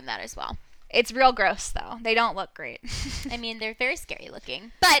would assume that as well. It's real gross, though. They don't look great. I mean, they're very scary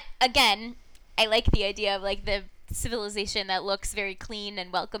looking. But, again, I like the idea of, like, the civilization that looks very clean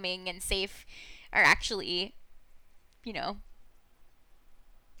and welcoming and safe are actually, you know,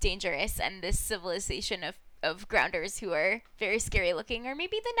 dangerous. And this civilization of Grounders who are very scary looking are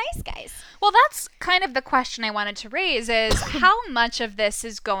maybe the nice guys. Well, that's kind of the question I wanted to raise is how much of this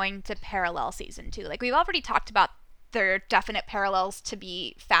is going to parallel season 2? Like, we've already talked about there are definite parallels to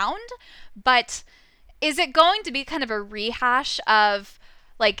be found, but is it going to be kind of a rehash of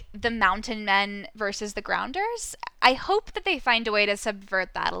like the Mountain Men versus the Grounders? I hope that they find a way to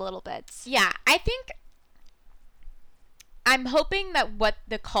subvert that a little bit. Yeah, I think I'm hoping that what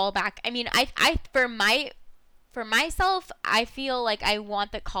the callback, I mean, I for myself, I feel like I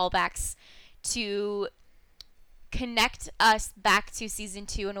want the callbacks to connect us back to season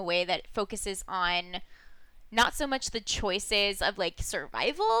 2 in a way that focuses on not so much the choices of like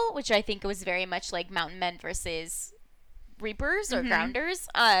survival, which I think was very much like Mountain Men versus Reapers or Grounders,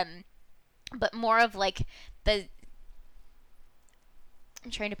 but more of like I'm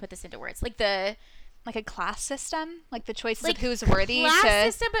trying to put this into words, like a class system, like the choices like of who's worthy class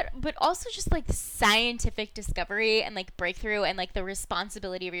to system, but also just like scientific discovery and like breakthrough and like the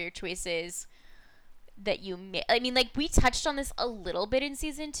responsibility of your choices that you make. I mean, like we touched on this a little bit in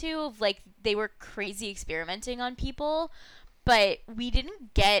season 2 of like they were crazy experimenting on people, but we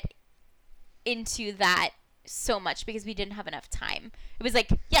didn't get into that so much because we didn't have enough time. It was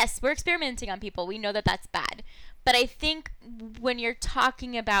like, yes, we're experimenting on people. We know that that's bad. But I think when you're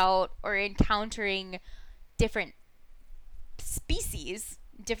talking about or encountering different species,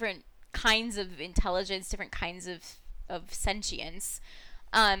 different kinds of intelligence, different kinds of sentience,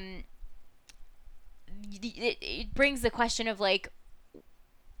 it brings the question of like,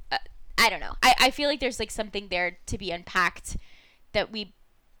 I don't know. I feel like there's like something there to be unpacked that we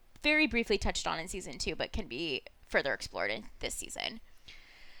very briefly touched on in season 2, but can be further explored in this season.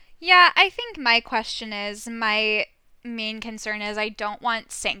 Yeah, I think my main concern is I don't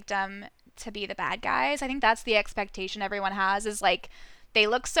want Sanctum to be the bad guys. I think that's the expectation everyone has is like they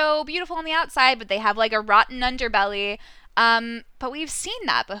look so beautiful on the outside, but they have like a rotten underbelly. But we've seen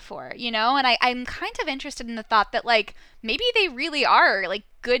that before, you know, and I'm kind of interested in the thought that, like, maybe they really are, like,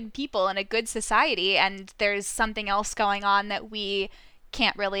 good people in a good society, and there's something else going on that we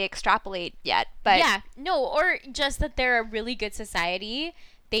can't really extrapolate yet. But yeah, no, or just that they're a really good society.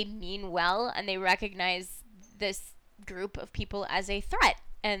 They mean well, and they recognize this group of people as a threat,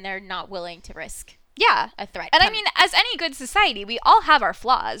 and they're not willing to risk yeah. a threat. And I mean, as any good society, we all have our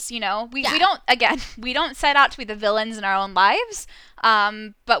flaws, you know? We don't, again, we don't set out to be the villains in our own lives,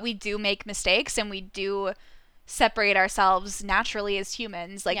 but we do make mistakes, and we do separate ourselves naturally as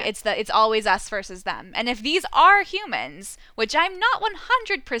humans. Like, it's always us versus them. And if these are humans, which I'm not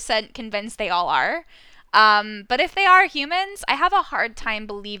 100% convinced they all are, but if they are humans, I have a hard time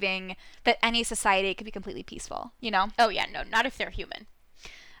believing that any society could be completely peaceful, you know? Oh, yeah, no, not if they're human.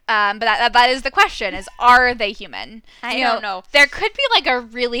 But that is the question, is are they human? I don't know. There could be like a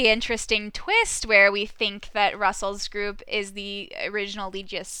really interesting twist where we think that Russell's group is the original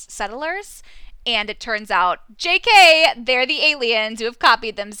Legis settlers, and it turns out, JK, they're the aliens who have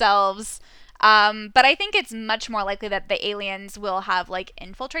copied themselves. But I think it's much more likely that the aliens will have like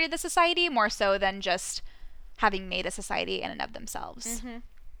infiltrated the society more so than just having made a society in and of themselves. Mm-hmm.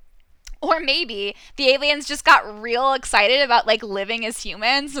 Or maybe the aliens just got real excited about, like, living as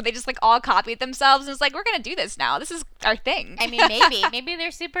humans, so they just, like, all copied themselves and was like, we're gonna do this now. This is our thing. I mean, maybe. Maybe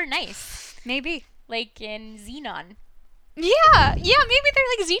they're super nice. Maybe. Like in Xenon. Yeah, maybe they're,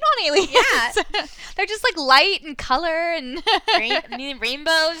 like, Xenon aliens. Yeah. They're just, like, light and color and...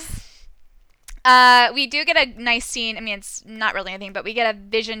 Rainbows. We do get a nice scene. I mean, it's not really anything, but we get a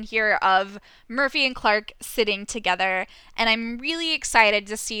vision here of Murphy and Clark sitting together, and I'm really excited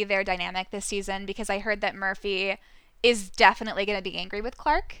to see their dynamic this season because I heard that Murphy is definitely going to be angry with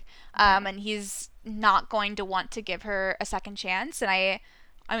Clark, and he's not going to want to give her a second chance. And I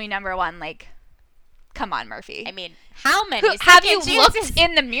mean, number one, like, come on, Murphy. I mean, how many? Have you looked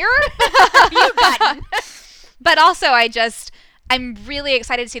in the mirror? Have you gotten? But also, I'm really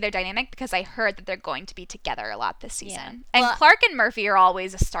excited to see their dynamic because I heard that they're going to be together a lot this season. Yeah. And Clark and Murphy are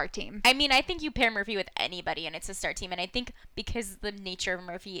always a star team. I mean, I think you pair Murphy with anybody and it's a star team. And I think because the nature of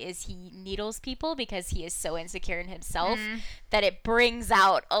Murphy is he needles people because he is so insecure in himself that it brings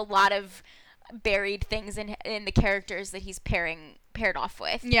out a lot of buried things in the characters that he's paired off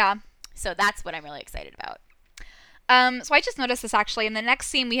with. Yeah. So that's what I'm really excited about. So I just noticed this actually. In the next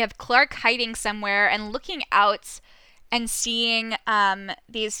scene, we have Clark hiding somewhere and looking out and seeing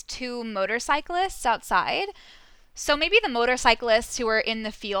these two motorcyclists outside. So maybe the motorcyclists who were in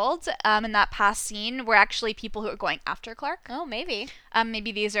the field in that past scene were actually people who were going after Clark. Oh, maybe.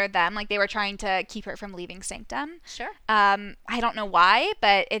 Maybe these are them. Like, they were trying to keep her from leaving Sanctum. Sure. I don't know why,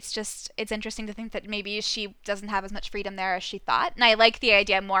 but it's interesting to think that maybe she doesn't have as much freedom there as she thought. And I like the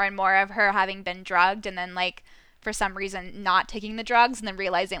idea more and more of her having been drugged and then, like, for some reason not taking the drugs and then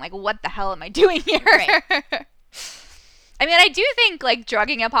realizing, like, what the hell am I doing here? Right. I mean, I do think, like,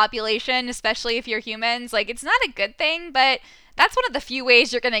 drugging a population, especially if you're humans, like, it's not a good thing, but that's one of the few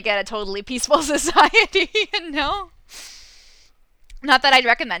ways you're going to get a totally peaceful society, you know? Not that I'd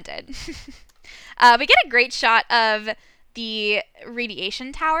recommend it. We get a great shot of the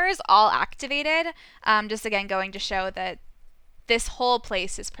radiation towers all activated, just, again, going to show that this whole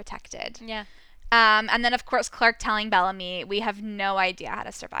place is protected. Yeah. And then, of course, Clark telling Bellamy, we have no idea how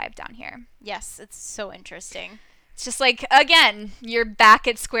to survive down here. Yes, it's so interesting. It's just like, again, you're back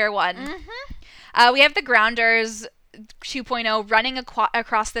at square one. Mm-hmm. We have the Grounders 2.0 running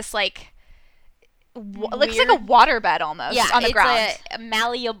across this, like, looks like a waterbed almost on the ground. Yeah, it's a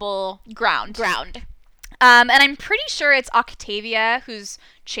malleable ground. And I'm pretty sure it's Octavia who's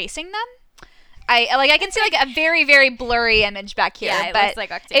chasing them. I can see, like, a very, very blurry image back here. Yeah, it but looks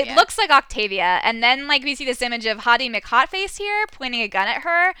like Octavia. It looks like Octavia. And then, like, we see this image of Hottie McHotface here pointing a gun at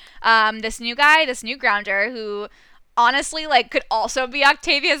her. This new guy, this new grounder who honestly, like, could also be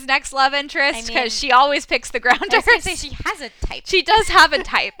Octavia's next love interest because she always picks the grounders. I was going to say, she has a type. She does have a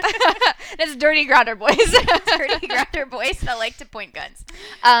type. It's dirty grounder boys. Dirty grounder boys that like to point guns.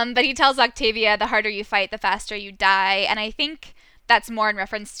 But he tells Octavia, the harder you fight, the faster you die. And I think that's more in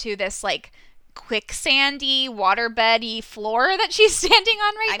reference to this, like, quicksandy, waterbedy floor that she's standing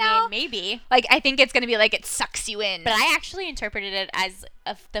on now. I mean, maybe. Like, I think it's going to be like it sucks you in. But I actually interpreted it as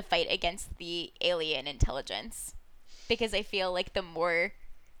the fight against the alien intelligence. Because I feel like the more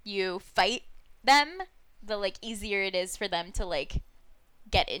you fight them, the, like, easier it is for them to, like,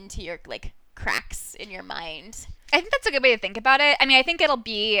 get into your, like, cracks in your mind. I think that's a good way to think about it. I mean, I think it'll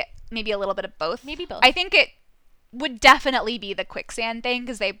be maybe a little bit of both. Maybe both. I think it would definitely be the quicksand thing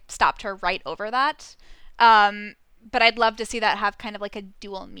because they stopped her right over that. But I'd love to see that have kind of like a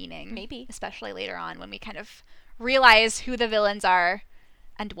dual meaning. Maybe. Especially later on when we kind of realize who the villains are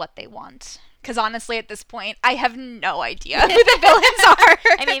and what they want. Because honestly, at this point, I have no idea who the villains are.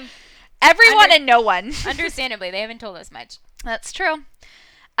 I mean, everyone and no one. Understandably, they haven't told us much. That's true.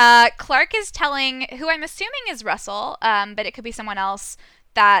 Clark is telling, who I'm assuming is Russell, but it could be someone else,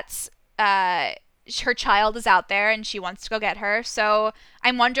 that her child is out there and she wants to go get her. So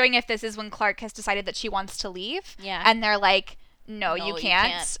I'm wondering if this is when Clark has decided that she wants to leave. Yeah. And they're like, no, you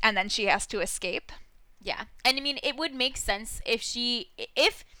can't. And then she has to escape. Yeah. And I mean, it would make sense if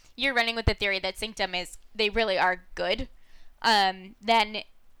you're running with the theory that Sanctum they really are good, then,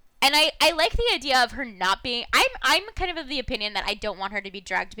 and I like the idea of her not being, I'm kind of the opinion that I don't want her to be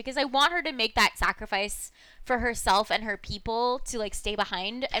drugged, because I want her to make that sacrifice for herself and her people to, like, stay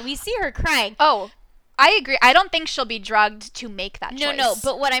behind, and we see her crying. Oh, I agree. I don't think she'll be drugged to make that choice. No,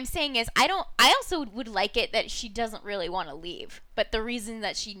 but what I'm saying is, I also would like it that she doesn't really want to leave, but the reason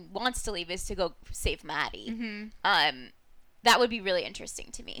that she wants to leave is to go save Maddie. Mm-hmm. That would be really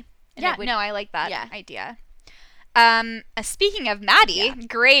interesting to me. And I like that idea. Speaking of Maddie,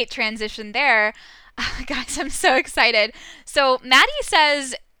 great transition there. Guys, I'm so excited. So Maddie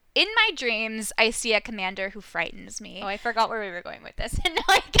says, in my dreams, I see a commander who frightens me. Oh, I forgot where we were going with this. And now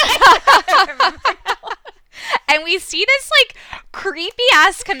I can't remember now. And we see this, like,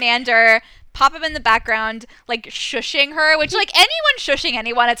 creepy-ass commander pop up in the background, like, shushing her, which, like, anyone shushing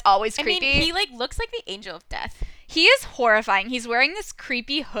anyone, it's always creepy. I mean, he, like, looks like the angel of death. He is horrifying. He's wearing this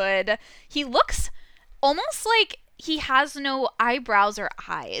creepy hood. He looks almost like he has no eyebrows or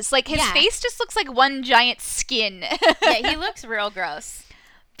eyes. Like, his face just looks like one giant skin. Yeah, he looks real gross.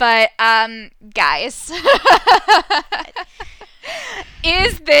 But, guys.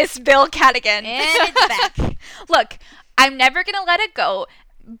 Is this Bill Cadigan? And it's back. Look, I'm never going to let it go,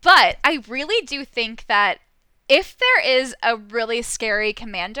 but I really do think that if there is a really scary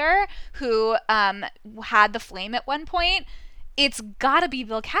commander who had the flame at one point, it's gotta be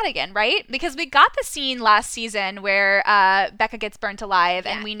Bill Cadigan, right? Because we got the scene last season where Becca gets burnt alive,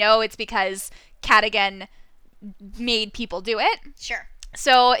 and we know it's because Cadigan made people do it. Sure.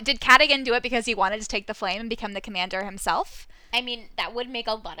 So did Cadigan do it because he wanted to take the flame and become the commander himself? I mean, that would make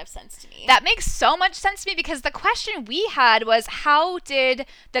a lot of sense to me. That makes so much sense to me, because the question we had was, how did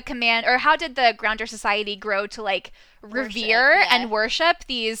the Grounder Society grow to, like, revere and worship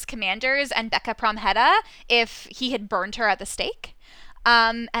these commanders and Becca Promheta if he had burned her at the stake?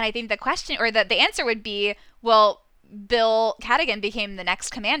 And I think the question, or the answer would be, well, Bill Cadigan became the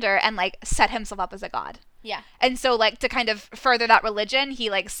next commander and, like, set himself up as a god. Yeah. And so, like, to kind of further that religion,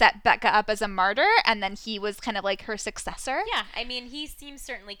 he, like, set Becca up as a martyr, and then he was kind of, like, her successor. Yeah, I mean, he seems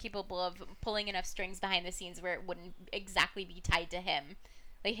certainly capable of pulling enough strings behind the scenes where it wouldn't exactly be tied to him.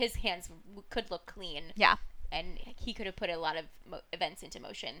 Like, his hands could look clean. Yeah. And he could have put a lot of events into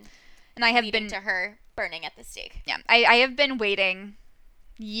motion. And I have leading to her burning at the stake. Yeah, I have been waiting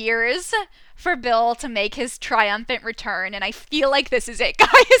years for Bill to make his triumphant return, and I feel like this is it,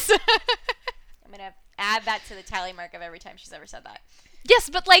 guys. I'm going to add that to the tally mark of every time she's ever said that. Yes,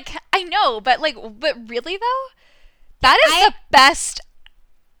 but, like, I know, but really, though? That is the best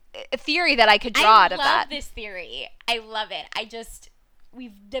theory that I could draw out of that. I love this theory. I love it.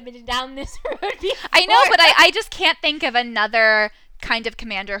 We've been down this road before. I know, but I just can't think of another kind of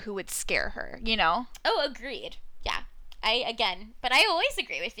commander who would scare her, you know? Oh, agreed. Yeah. But I always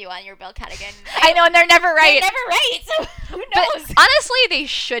agree with you on your Bill Cadigan. I know, and they're never right. They're never right, so who knows? But honestly, they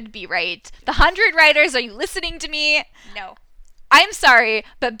should be right. The 100 writers, are you listening to me? No. I'm sorry,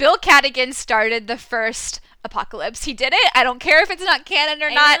 but Bill Cadigan started the first apocalypse. He did it. I don't care if it's not canon or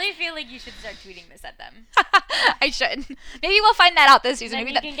not. I really feel like you should start tweeting this at them. I should. Maybe we'll find that out this season.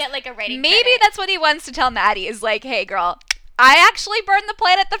 Then you can get, like, a writing Maybe credit. that's what he wants to tell Maddie, is like, hey, girl, I actually burned the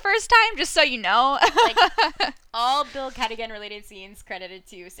planet the first time, just so you know. Like, all Bill Cadigan-related scenes credited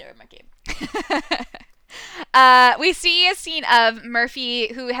to Sarah McCabe. We see a scene of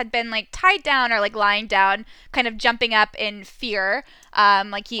Murphy, who had been, like, tied down or, like, lying down, kind of jumping up in fear,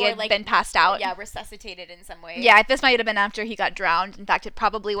 like he had been passed out. Yeah, resuscitated in some way. Yeah, this might have been after he got drowned. In fact, it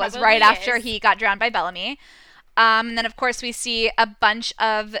probably was right after he got drowned by Bellamy. And then, of course, we see a bunch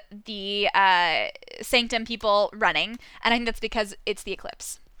of the Sanctum people running, and I think that's because it's the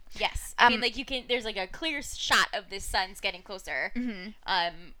eclipse. Yes. I mean, like, there's, like, a clear shot of the sun's getting closer,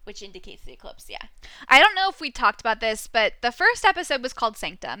 which indicates the eclipse, yeah. I don't know if we talked about this, but the first episode was called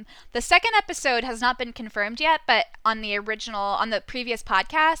Sanctum. The second episode has not been confirmed yet, but on the previous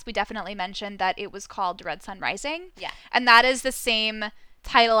podcast, we definitely mentioned that it was called Red Sun Rising. Yeah. And that is the same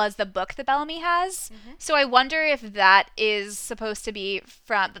title as the book that Bellamy has. Mm-hmm. So I wonder if that is supposed to be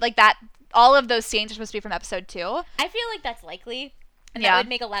from, like, that, all of those scenes are supposed to be from episode 2. I feel like that's likely. And that would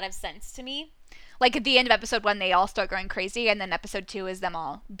make a lot of sense to me. Like at the end of episode 1, they all start going crazy, and then episode 2 is them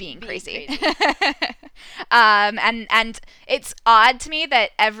all being crazy. And it's odd to me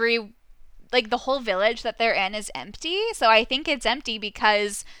that the whole village that they're in is empty. So I think it's empty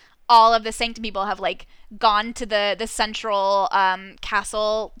because all of the Sanctum people have like gone to the central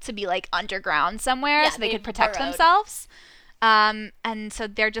castle to be like underground somewhere, so they could protect themselves. And so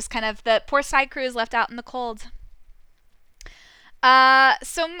they're just kind of, the poor side crew is left out in the cold.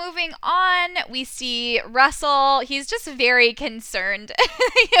 So moving on, we see Russell. He's just very concerned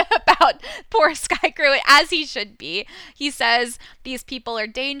about poor Sky Crew, as he should be. He says, these people are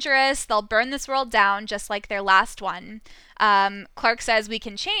dangerous. They'll burn this world down just like their last one. Clark says, we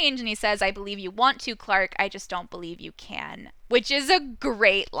can change. And he says, I believe you want to, Clark. I just don't believe you can. Which is a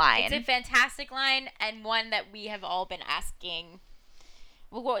great line. It's a fantastic line, and one that we have all been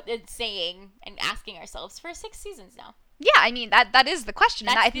saying and asking ourselves for 6 seasons now. Yeah, I mean, that is the question.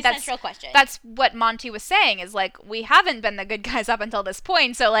 That's and I think the central question. That's what Monty was saying, is like, we haven't been the good guys up until this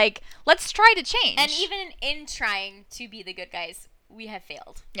point, so like, let's try to change. And even in trying to be the good guys, we have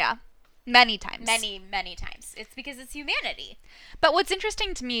failed. Yeah. Many times. Many times. It's because it's humanity. But what's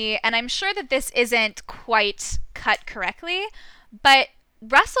interesting to me, and I'm sure that this isn't quite cut correctly, but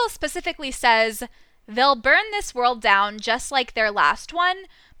Russell specifically says, they'll burn this world down just like their last one,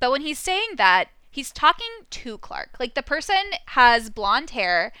 but when he's saying that, he's talking to Clark. Like, the person has blonde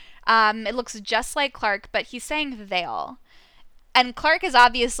hair. It looks just like Clark, but he's saying they'll. And Clark is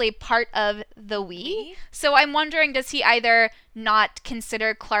obviously part of the we. So I'm wondering, does he either not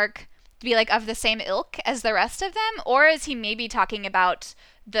consider Clark to be, like, of the same ilk as the rest of them? Or is he maybe talking about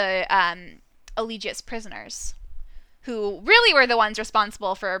the Elegius prisoners, who really were the ones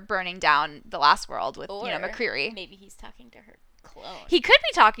responsible for burning down the last world with, McCreary? Maybe he's talking to her clone. He could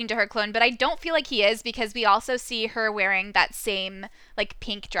be talking to her clone, but I don't feel like he is, because we also see her wearing that same, like,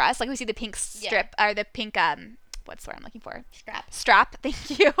 pink dress. Like, we see the pink strip, or the pink, what's the word I'm looking for? Strap,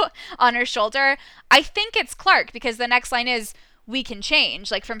 thank you, on her shoulder. I think it's Clark, because the next line is, we can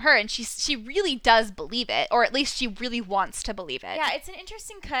change, like, from her, and she really does believe it, or at least she really wants to believe it. Yeah, it's an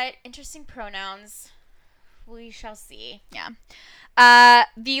interesting cut, interesting pronouns. We shall see. Yeah.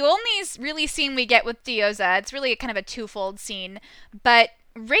 The only really scene we get with Diyoza, it's really kind of a twofold scene, but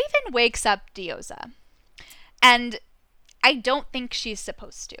Raven wakes up Diyoza, and I don't think she's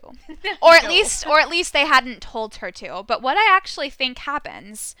supposed to, or at least they hadn't told her to. But what I actually think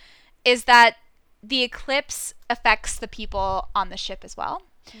happens is that the eclipse affects the people on the ship as well.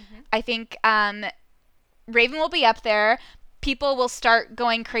 Mm-hmm. I think Raven will be up there. People will start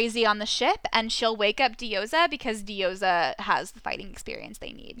going crazy on the ship, and she'll wake up Diyoza, because Diyoza has the fighting experience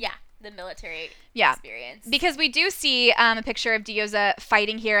they need. Yeah, the military experience. Because we do see a picture of Diyoza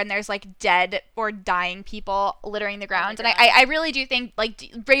fighting here, and there's, like, dead or dying people littering the ground. And I really do think,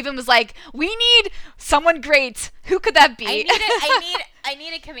 like, Raven was like, we need someone great. Who could that be? I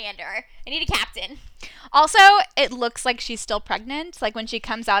need a commander. I need a captain. Also, it looks like she's still pregnant. Like, when she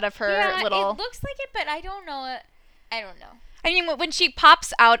comes out of her little... it looks like it, but I don't know. I mean, when she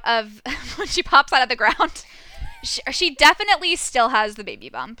pops out of the ground, she definitely still has the baby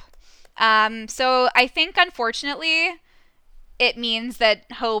bump. So I think, unfortunately, it means that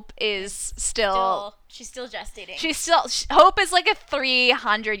Hope is still she's still gestating. Hope is like a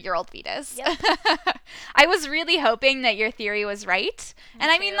 300-year-old fetus. Yep. I was really hoping that your theory was right.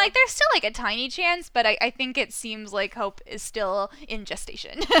 And I mean, like, there's still, like, a tiny chance, but I think it seems like Hope is still in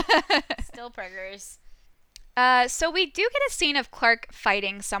gestation. Still preggers. So we do get a scene of Clark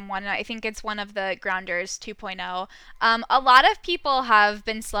fighting someone. I think it's one of the Grounders 2.0. A lot of people have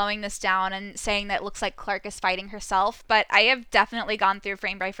been slowing this down and saying that it looks like Clark is fighting herself, but I have definitely gone through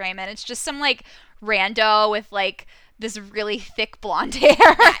frame by frame, and it's just some, like, rando with, like, this really thick blonde hair.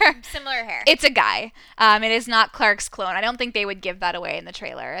 Yeah, similar hair. It's a guy. It is not Clark's clone. I don't think they would give that away in the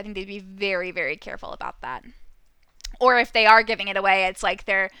trailer. I think they'd be very, very careful about that. Or if they are giving it away, it's like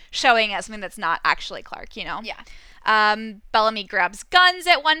they're showing us something that's not actually Clark, you know? Yeah. Bellamy grabs guns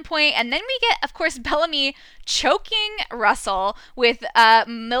at one point, and then we get, of course, Bellamy choking Russell with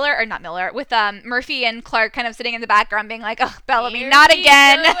with Murphy and Clark kind of sitting in the background being like, oh, Bellamy, not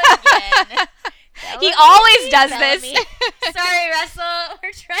again. He always does this. Sorry, Russell.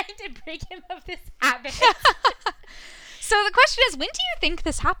 We're trying to break him of this habit. So the question is, when do you think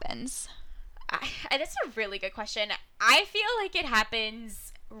this happens? That's a really good question. I feel like it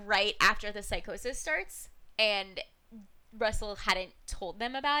happens right after the psychosis starts, and Russell hadn't told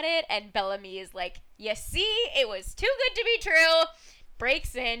them about it, and Bellamy is like, you see, it was too good to be true,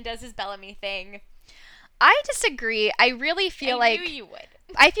 breaks in, does his Bellamy thing. I disagree. I really feel I like knew you would.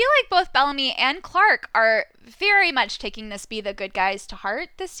 I feel like both Bellamy and Clark are very much taking this be the good guys to heart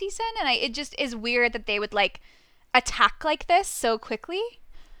this season, and it just is weird that they would like attack like this so quickly.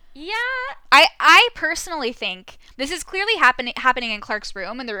 Yeah. I personally think this is clearly happening in Clark's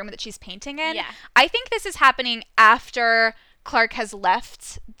room, in the room that she's painting in. Yeah. I think this is happening after Clark has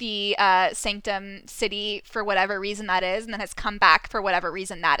left the Sanctum City for whatever reason that is, and then has come back for whatever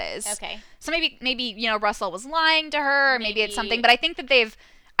reason that is. Okay. So maybe Russell was lying to her, or maybe it's something. But I think that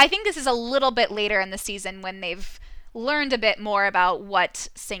I think this is a little bit later in the season when they've learned a bit more about what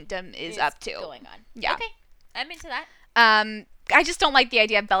Sanctum is up to. Going on. Yeah. Okay. I'm into that. I just don't like the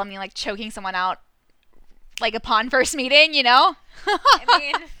idea of Bellamy like choking someone out like upon first meeting, you know? I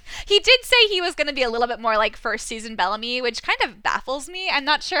mean, he did say he was going to be a little bit more like first season Bellamy, which kind of baffles me. I'm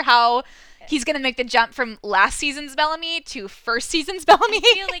not sure how he's going to make the jump from last season's Bellamy to first season's Bellamy.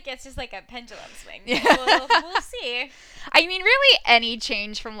 I feel like it's just like a pendulum swing. Yeah. We'll see. I mean, really, any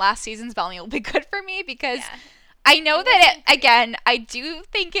change from last season's Bellamy will be good for me because Yeah. I know again, I do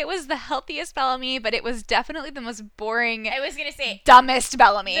think it was the healthiest Bellamy, but it was definitely the most boring, I was gonna say dumbest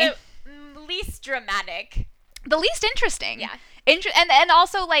Bellamy. the least dramatic. The least interesting. Yeah. And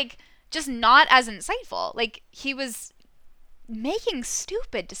also, like, just not as insightful. Like, he was making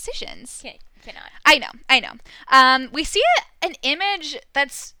stupid decisions. Cannot. I know. We see an image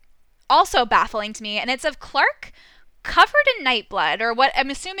that's also baffling to me, and it's of Clark covered in Nightblood, or what I'm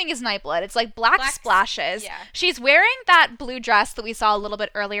assuming is Nightblood. It's like black splashes. Yeah. She's wearing that blue dress that we saw a little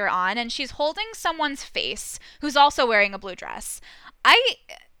bit earlier on, and she's holding someone's face who's also wearing a blue dress.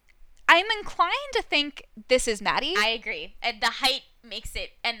 I'm inclined to think this is Maddie. I agree. And the height makes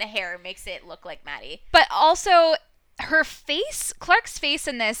it, and the hair makes it look like Maddie. But also, her face, Clark's face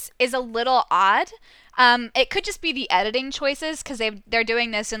in this is a little odd. It could just be the editing choices, because they're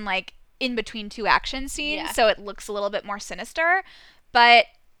doing this in like in between two action scenes, so it looks a little bit more sinister. But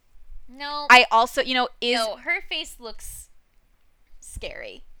no, I also, her face looks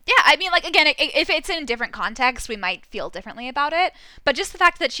scary. Yeah, I mean, like, again, if it's in a different context, we might feel differently about it. But just the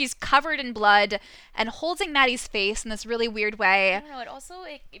fact that she's covered in blood and holding Maddie's face in this really weird way. I don't know.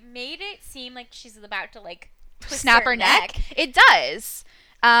 It made it seem like she's about to, like, snap her neck. It does.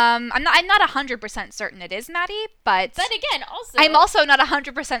 I'm not 100% certain it is Maddie, but again, I'm also not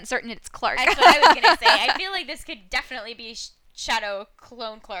 100% certain it's Clark. That's what I was gonna say. I feel like this could definitely be Shadow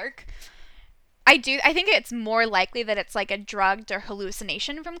clone Clark. I think it's more likely that it's like a drugged or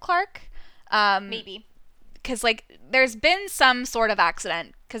hallucination from Clark. Maybe. Because, like, there's been some sort of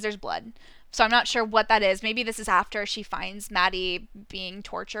accident because there's blood. So I'm not sure what that is. Maybe this is after she finds Maddie being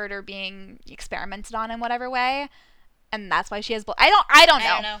tortured or being experimented on in whatever way. And that's why she has blood. I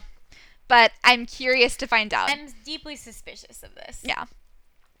don't know. But I'm curious to find out. I'm deeply suspicious of this. Yeah.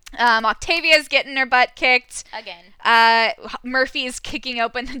 Octavia's getting her butt kicked. Again. Murphy's kicking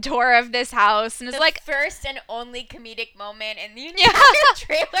open the door of this house and is like, first and only comedic moment in the entire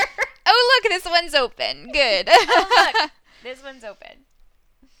trailer. Oh, look, this one's open. Good. Oh, look, this one's open.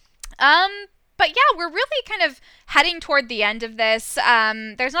 But yeah, we're really kind of heading toward the end of this.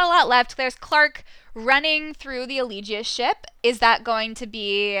 There's not a lot left. There's Clark running through the Allegius ship. Is that going to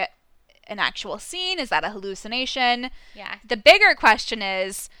be an actual scene? Is that a hallucination? Yeah. The bigger question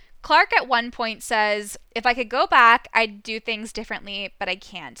is, Clark at one point says, if I could go back, I'd do things differently, but I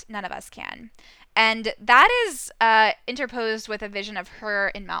can't. None of us can. And that is interposed with a vision of her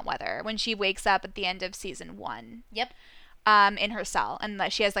in Mount Weather when she wakes up at the end of season 1. Yep. In her cell, and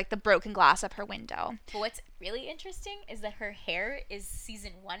she has like the broken glass of her window. But what's really interesting is that her hair is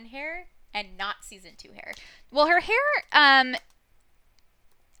season 1 hair and not season 2 hair. Well, her hair,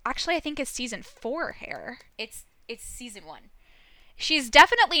 actually, I think is season 4 hair. It's season 1. She's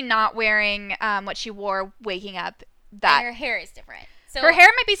definitely not wearing what she wore waking up. That and her hair is different. So her hair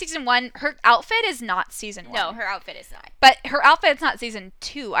might be season 1. Her outfit is not season 1. No, her outfit is not. But her outfit is not season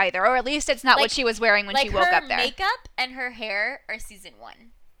 2 either, or at least it's not what she was wearing when she woke up there. Her makeup and her hair are season 1.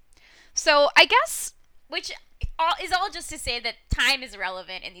 So I guess, which is all just to say that time is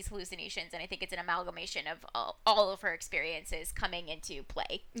irrelevant in these hallucinations, and I think it's an amalgamation of all of her experiences coming into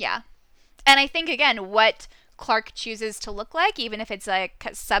play. Yeah, and I think again what Clark chooses to look like, even if it's like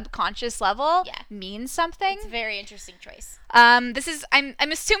a subconscious level, means something. It's a very interesting choice. This is I'm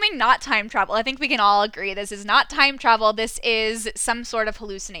assuming not time travel. I think we can all agree this is not time travel. This is some sort of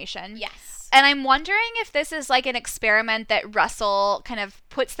hallucination. Yes. And I'm wondering if this is like an experiment that Russell kind of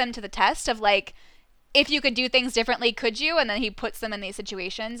puts them to the test of like, if you could do things differently, could you? And then he puts them in these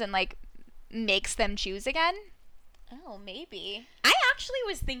situations and like makes them choose again. Oh, maybe. I actually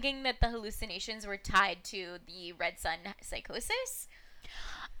was thinking that the hallucinations were tied to the Red Sun psychosis.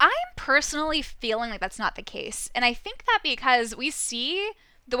 I'm personally feeling like that's not the case. And I think that because we see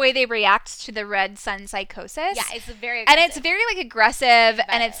the way they react to the red sun psychosis. Yeah, it's very aggressive. And it's very like aggressive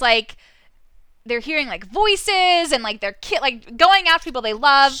and it's like they're hearing like voices and like they're like going after people they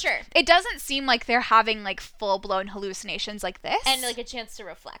love. Sure. It doesn't seem like they're having like full-blown hallucinations like this. And like a chance to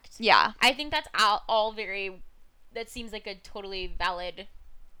reflect. Yeah. I think that's all very, that seems like a totally valid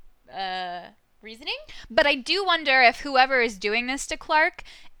reasoning. But I do wonder if whoever is doing this to Clark,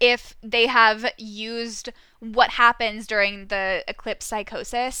 if they have used what happens during the eclipse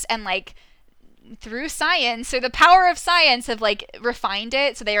psychosis and like through science or the power of science have like refined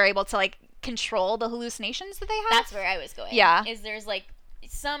it so they are able to like control the hallucinations that they have. That's where I was going. Yeah. Is there's like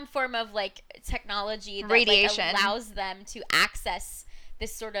some form of like technology that radiation like, allows them to access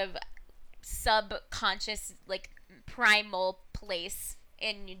this sort of subconscious like primal place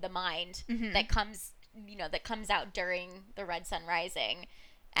in the mind that comes out during the red sun rising,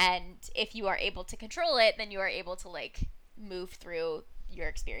 and if you are able to control it, then you are able to like move through your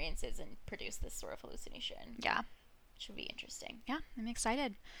experiences and produce this sort of hallucination. Yeah. Which would be interesting. Yeah, I'm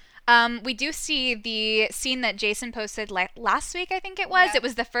excited. We do see the scene that Jason posted last week, I think it was. Yeah. It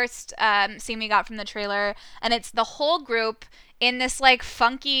was the first scene we got from the trailer, and it's the whole group in this like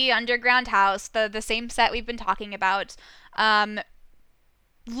funky underground house, the same set we've been talking about,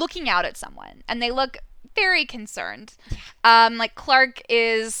 looking out at someone, and they look very concerned. Like Clark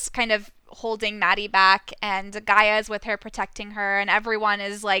is kind of holding Maddie back, and Gaia is with her protecting her, and everyone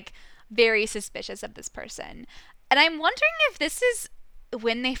is like very suspicious of this person. And I'm wondering if this is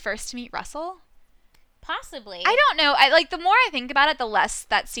when they first meet Russell. Possibly. I don't know. The more I think about it, the less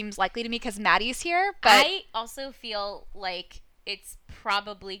that seems likely to me because Maddie's here. But I also feel like it's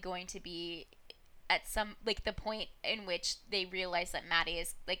probably going to be at some like the point in which they realize that Maddie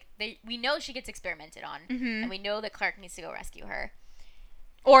is like we know she gets experimented on, and we know that Clark needs to go rescue her.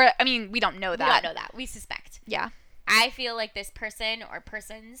 Or I mean, we don't know that. We don't know that. We suspect. Yeah. I feel like this person or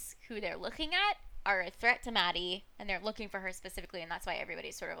persons who they're looking at are a threat to Maddie, and they're looking for her specifically, and that's why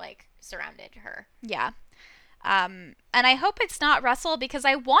everybody's sort of like surrounded her. Yeah. And I hope it's not Russell because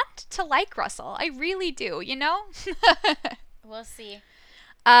I want to like Russell. I really do, you know? We'll see.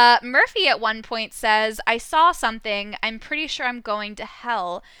 Murphy at one point says, I saw something. I'm pretty sure I'm going to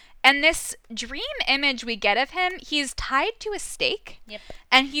hell. And this dream image we get of him, he's tied to a stake. Yep.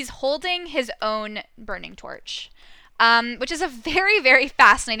 And he's holding his own burning torch. Which is a very, very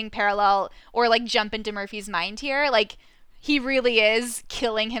fascinating parallel or like jump into Murphy's mind here. Like he really is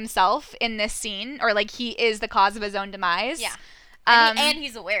killing himself in this scene, or like he is the cause of his own demise. Yeah. And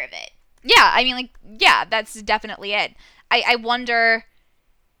he's aware of it. Yeah. I mean, like, yeah, that's definitely it. I wonder,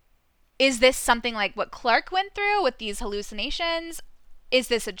 is this something like what Clark went through with these hallucinations? Is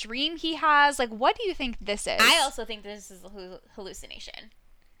this a dream he has? Like, what do you think this is? I also think this is a hallucination.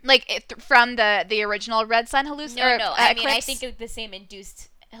 Like from the original Red Sun hallucination? No. I mean, I think of the same induced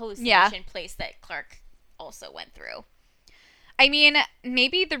hallucination place that Clark also went through. I mean,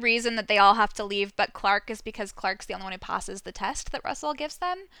 maybe the reason that they all have to leave but Clark is because Clark's the only one who passes the test that Russell gives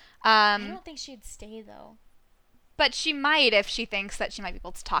them. I don't think she'd stay, though. But she might if she thinks that she might be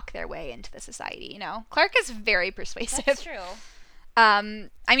able to talk their way into the society, you know? Clark is very persuasive. That's true. I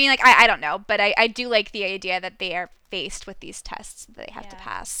mean, like, I don't know, but I do like the idea that they are faced with these tests that they have to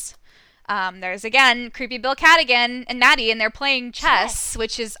pass. There's, again, creepy Bill Cadigan and Maddie, and they're playing chess,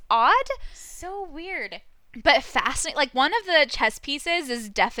 which is odd. So weird. But fascinating. Like, one of the chess pieces is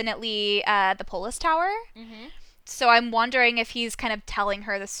definitely the Polis Tower. Mm-hmm. So I'm wondering if he's kind of telling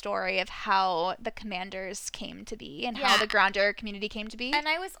her the story of how the commanders came to be and how the Grounder community came to be. And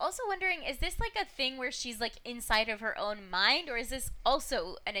I was also wondering, is this like a thing where she's like inside of her own mind, or is this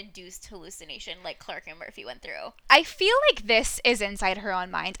also an induced hallucination like Clark and Murphy went through? I feel like this is inside her own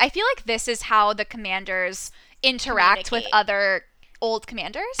mind. I feel like this is how the commanders interact with other old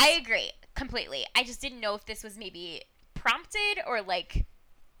commanders. I agree completely. I just didn't know if this was maybe prompted or like,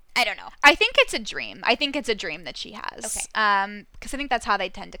 I don't know. I think it's a dream. I think it's a dream that she has. Okay. Because I think that's how they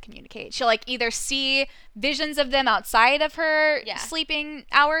tend to communicate. She'll like either see visions of them outside of her sleeping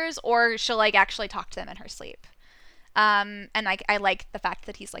hours, or she'll like actually talk to them in her sleep. And like I like the fact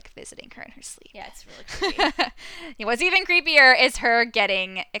that he's like visiting her in her sleep. Yeah, it's really creepy. What's even creepier is her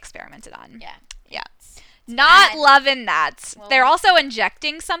getting experimented on. Yeah. Yeah. It's not bad. loving that. Well, they're also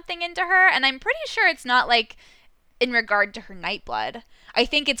injecting something into her, and I'm pretty sure it's not like in regard to her nightblood. I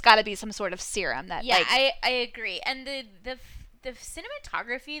think it's got to be some sort of serum that. Yeah, like, I agree. And the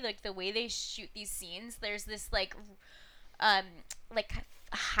cinematography, like the way they shoot these scenes, there's this like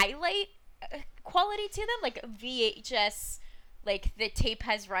highlight quality to them, like VHS, like the tape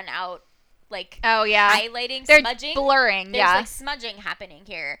has run out like Oh yeah. highlighting, They're smudging. blurring. There's Yeah. like smudging happening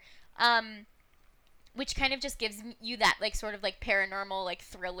here. Which kind of just gives you that like sort of like paranormal, like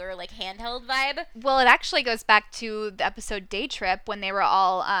thriller, like handheld vibe. Well, it actually goes back to the episode Day Trip when they were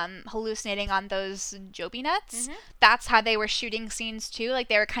all hallucinating on those Joby nets. Mhm. That's how they were shooting scenes too. Like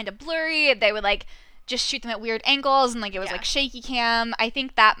they were kind of blurry. They would like just shoot them at weird angles and like it was Yeah. like shaky cam. I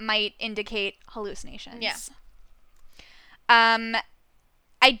think that might indicate hallucinations. Yeah.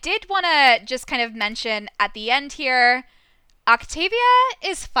 I did want to just kind of mention at the end here, Octavia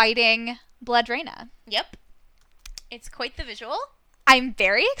is fighting Bloodreina. Yep. It's quite the visual. I'm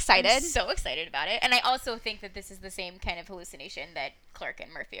very excited. I'm so excited about it. And I also think that this is the same kind of hallucination that Clark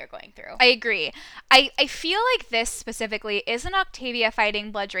and Murphy are going through. I agree. I feel like this specifically isn't Octavia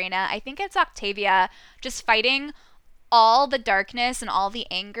fighting Bloodreina. I think it's Octavia just fighting all the darkness and all the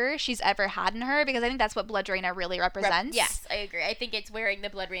anger she's ever had in her, because I think that's what Bloodreina really represents. Yes, I agree. I think it's wearing the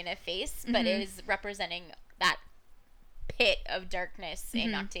Bloodreina face, but it is representing that pit of darkness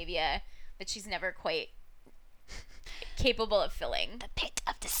in Octavia that she's never quite capable of filling. The pit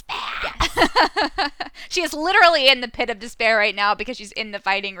of despair. Yes. She is literally in the pit of despair right now because she's in the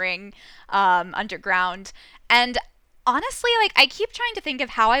fighting ring underground. And honestly, like, I keep trying to think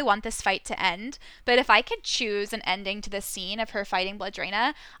of how I want this fight to end, but if I could choose an ending to this scene of her fighting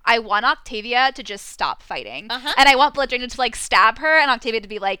Bloodreina, I want Octavia to just stop fighting. And I want Bloodreina to, like, stab her and Octavia to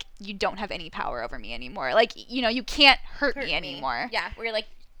be like, you don't have any power over me anymore. Like, you know, you can't hurt me anymore. Yeah, where, like,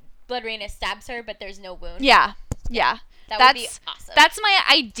 Bloodreina stabs her, but there's no wound. Yeah. That would be awesome. That's my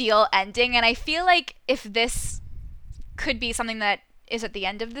ideal ending, and I feel like if this could be something that is at the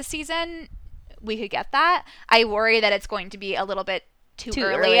end of the season, we could get that. I worry that it's going to be a little bit too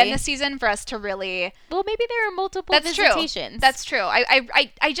early in the season for us to really... Well, maybe there are multiple visitations. That's true.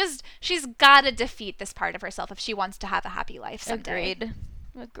 I just... She's got to defeat this part of herself if she wants to have a happy life someday.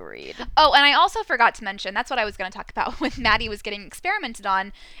 Agreed. Oh, and I also forgot to mention, that's what I was going to talk about when Maddie was getting experimented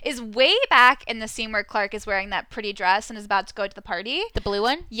on, is way back in the scene where Clark is wearing that pretty dress and is about to go to the party. The blue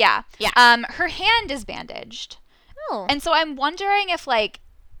one? Yeah. Yeah. Her hand is bandaged. Oh. And so I'm wondering if, like,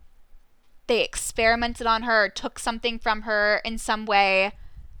 they experimented on her or took something from her in some way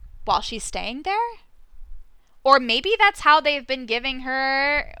while she's staying there. Or maybe that's how they've been giving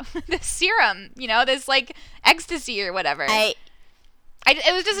her the serum, you know, this, like, ecstasy or whatever.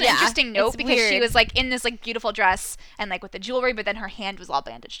 It was just an interesting note because she was, like, in this, like, beautiful dress and, like, with the jewelry, but then her hand was all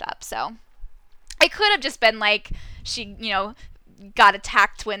bandaged up. So it could have just been, like, she, you know, got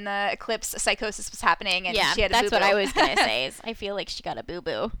attacked when the eclipse psychosis was happening and she had a boo-boo. That's what I was going to say is I feel like she got a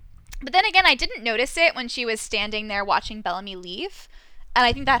boo-boo. But then again, I didn't notice it when she was standing there watching Bellamy leave. And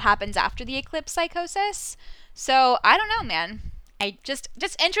I think that happens after the eclipse psychosis. So I don't know, man. Just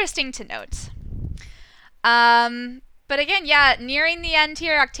interesting to note. But again, yeah, nearing the end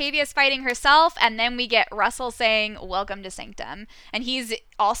here, Octavia's fighting herself, and then we get Russell saying, "Welcome to Sanctum." And he's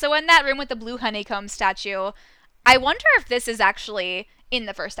also in that room with the blue honeycomb statue. I wonder if this is actually in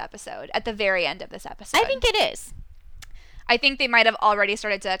the first episode, at the very end of this episode. I think it is. I think they might have already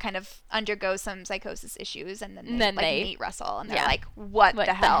started to kind of undergo some psychosis issues, and then they meet Russell, and they're like, what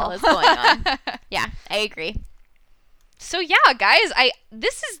the hell is going on? Yeah, I agree. So yeah, guys,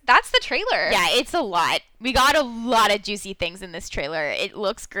 that's the trailer. Yeah, it's a lot. We got a lot of juicy things in this trailer. It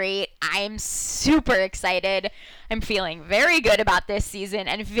looks great. I'm super excited. I'm feeling very good about this season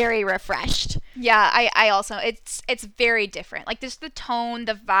and very refreshed. Yeah, I also, it's very different. Like, just the tone,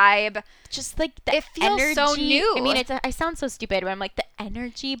 the vibe, just like it feels energy. so new. I mean, I sound so stupid when I'm like the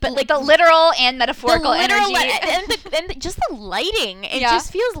energy, but like the literal and metaphorical energy, and just the lighting. It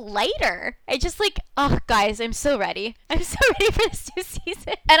just feels lighter. I just like, oh, guys, I'm so ready. I'm so ready for this new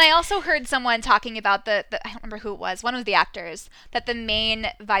season. And I also heard someone talking about I don't remember who it was, one of the actors, that the main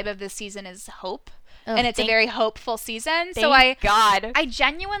vibe of this season is hope. And it's a very hopeful season. So I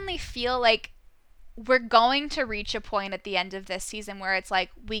genuinely feel like we're going to reach a point at the end of this season where it's like,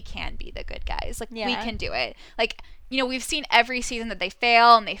 we can be the good guys. Like, we can do it. Like, you know, we've seen every season that they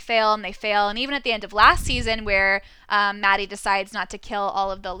fail and they fail and they fail. And even at the end of last season where Maddie decides not to kill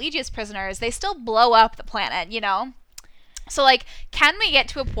all of the Allegius prisoners, they still blow up the planet, you know? So, like, can we get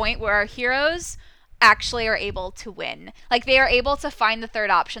to a point where our heroes actually are able to win? Like, they are able to find the third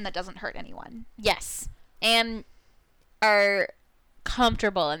option that doesn't hurt anyone. Yes. And are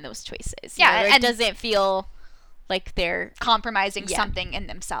comfortable in those choices. Yeah. And it doesn't feel like they're compromising something in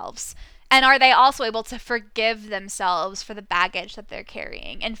themselves. And are they also able to forgive themselves for the baggage that they're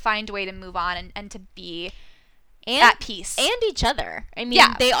carrying and find a way to move on and to be at peace? And each other. I mean,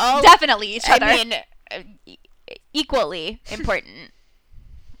 they all... Definitely each other. I mean, equally important.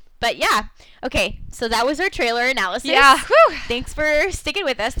 But yeah, okay, so that was our trailer analysis. Yeah. Whew. Thanks for sticking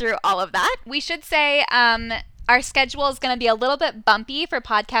with us through all of that. We should say our schedule is going to be a little bit bumpy for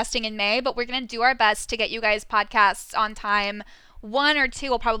podcasting in May, but we're going to do our best to get you guys podcasts on time. 1 or 2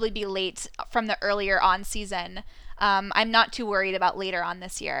 will probably be late from the earlier on season. I'm not too worried about later on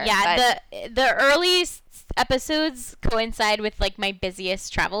this year. Yeah, the early episodes coincide with like my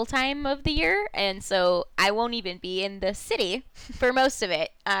busiest travel time of the year, and so I won't even be in the city for most of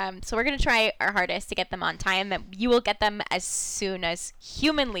it. So we're gonna try our hardest to get them on time, and you will get them as soon as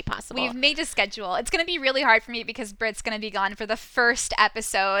humanly possible. We've made a schedule. It's gonna be really hard for me because Britt's gonna be gone for the first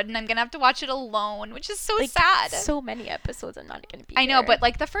episode, and I'm gonna have to watch it alone, which is so sad. So many episodes are not gonna be. I know, but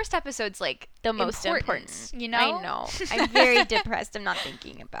like the first episode's like the most important. You know? I know. I'm very depressed. I'm not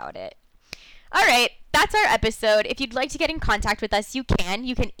thinking about it. All right, that's our episode. If you'd like to get in contact with us, you can.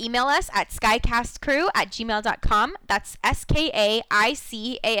 You can email us at skycastcrew@gmail.com. That's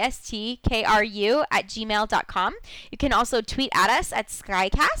SKAICASTKRU@gmail.com. You can also tweet at us at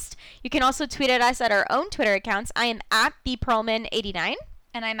Skycast. You can also tweet at us at our own Twitter accounts. I am at bpearlman89.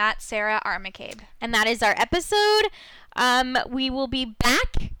 And I'm at Sarah R. McCabe. And that is our episode. We will be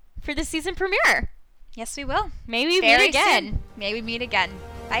back for the season premiere. Yes, we will. May we meet again. May we meet again.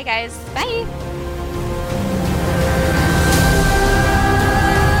 Bye, guys. Bye.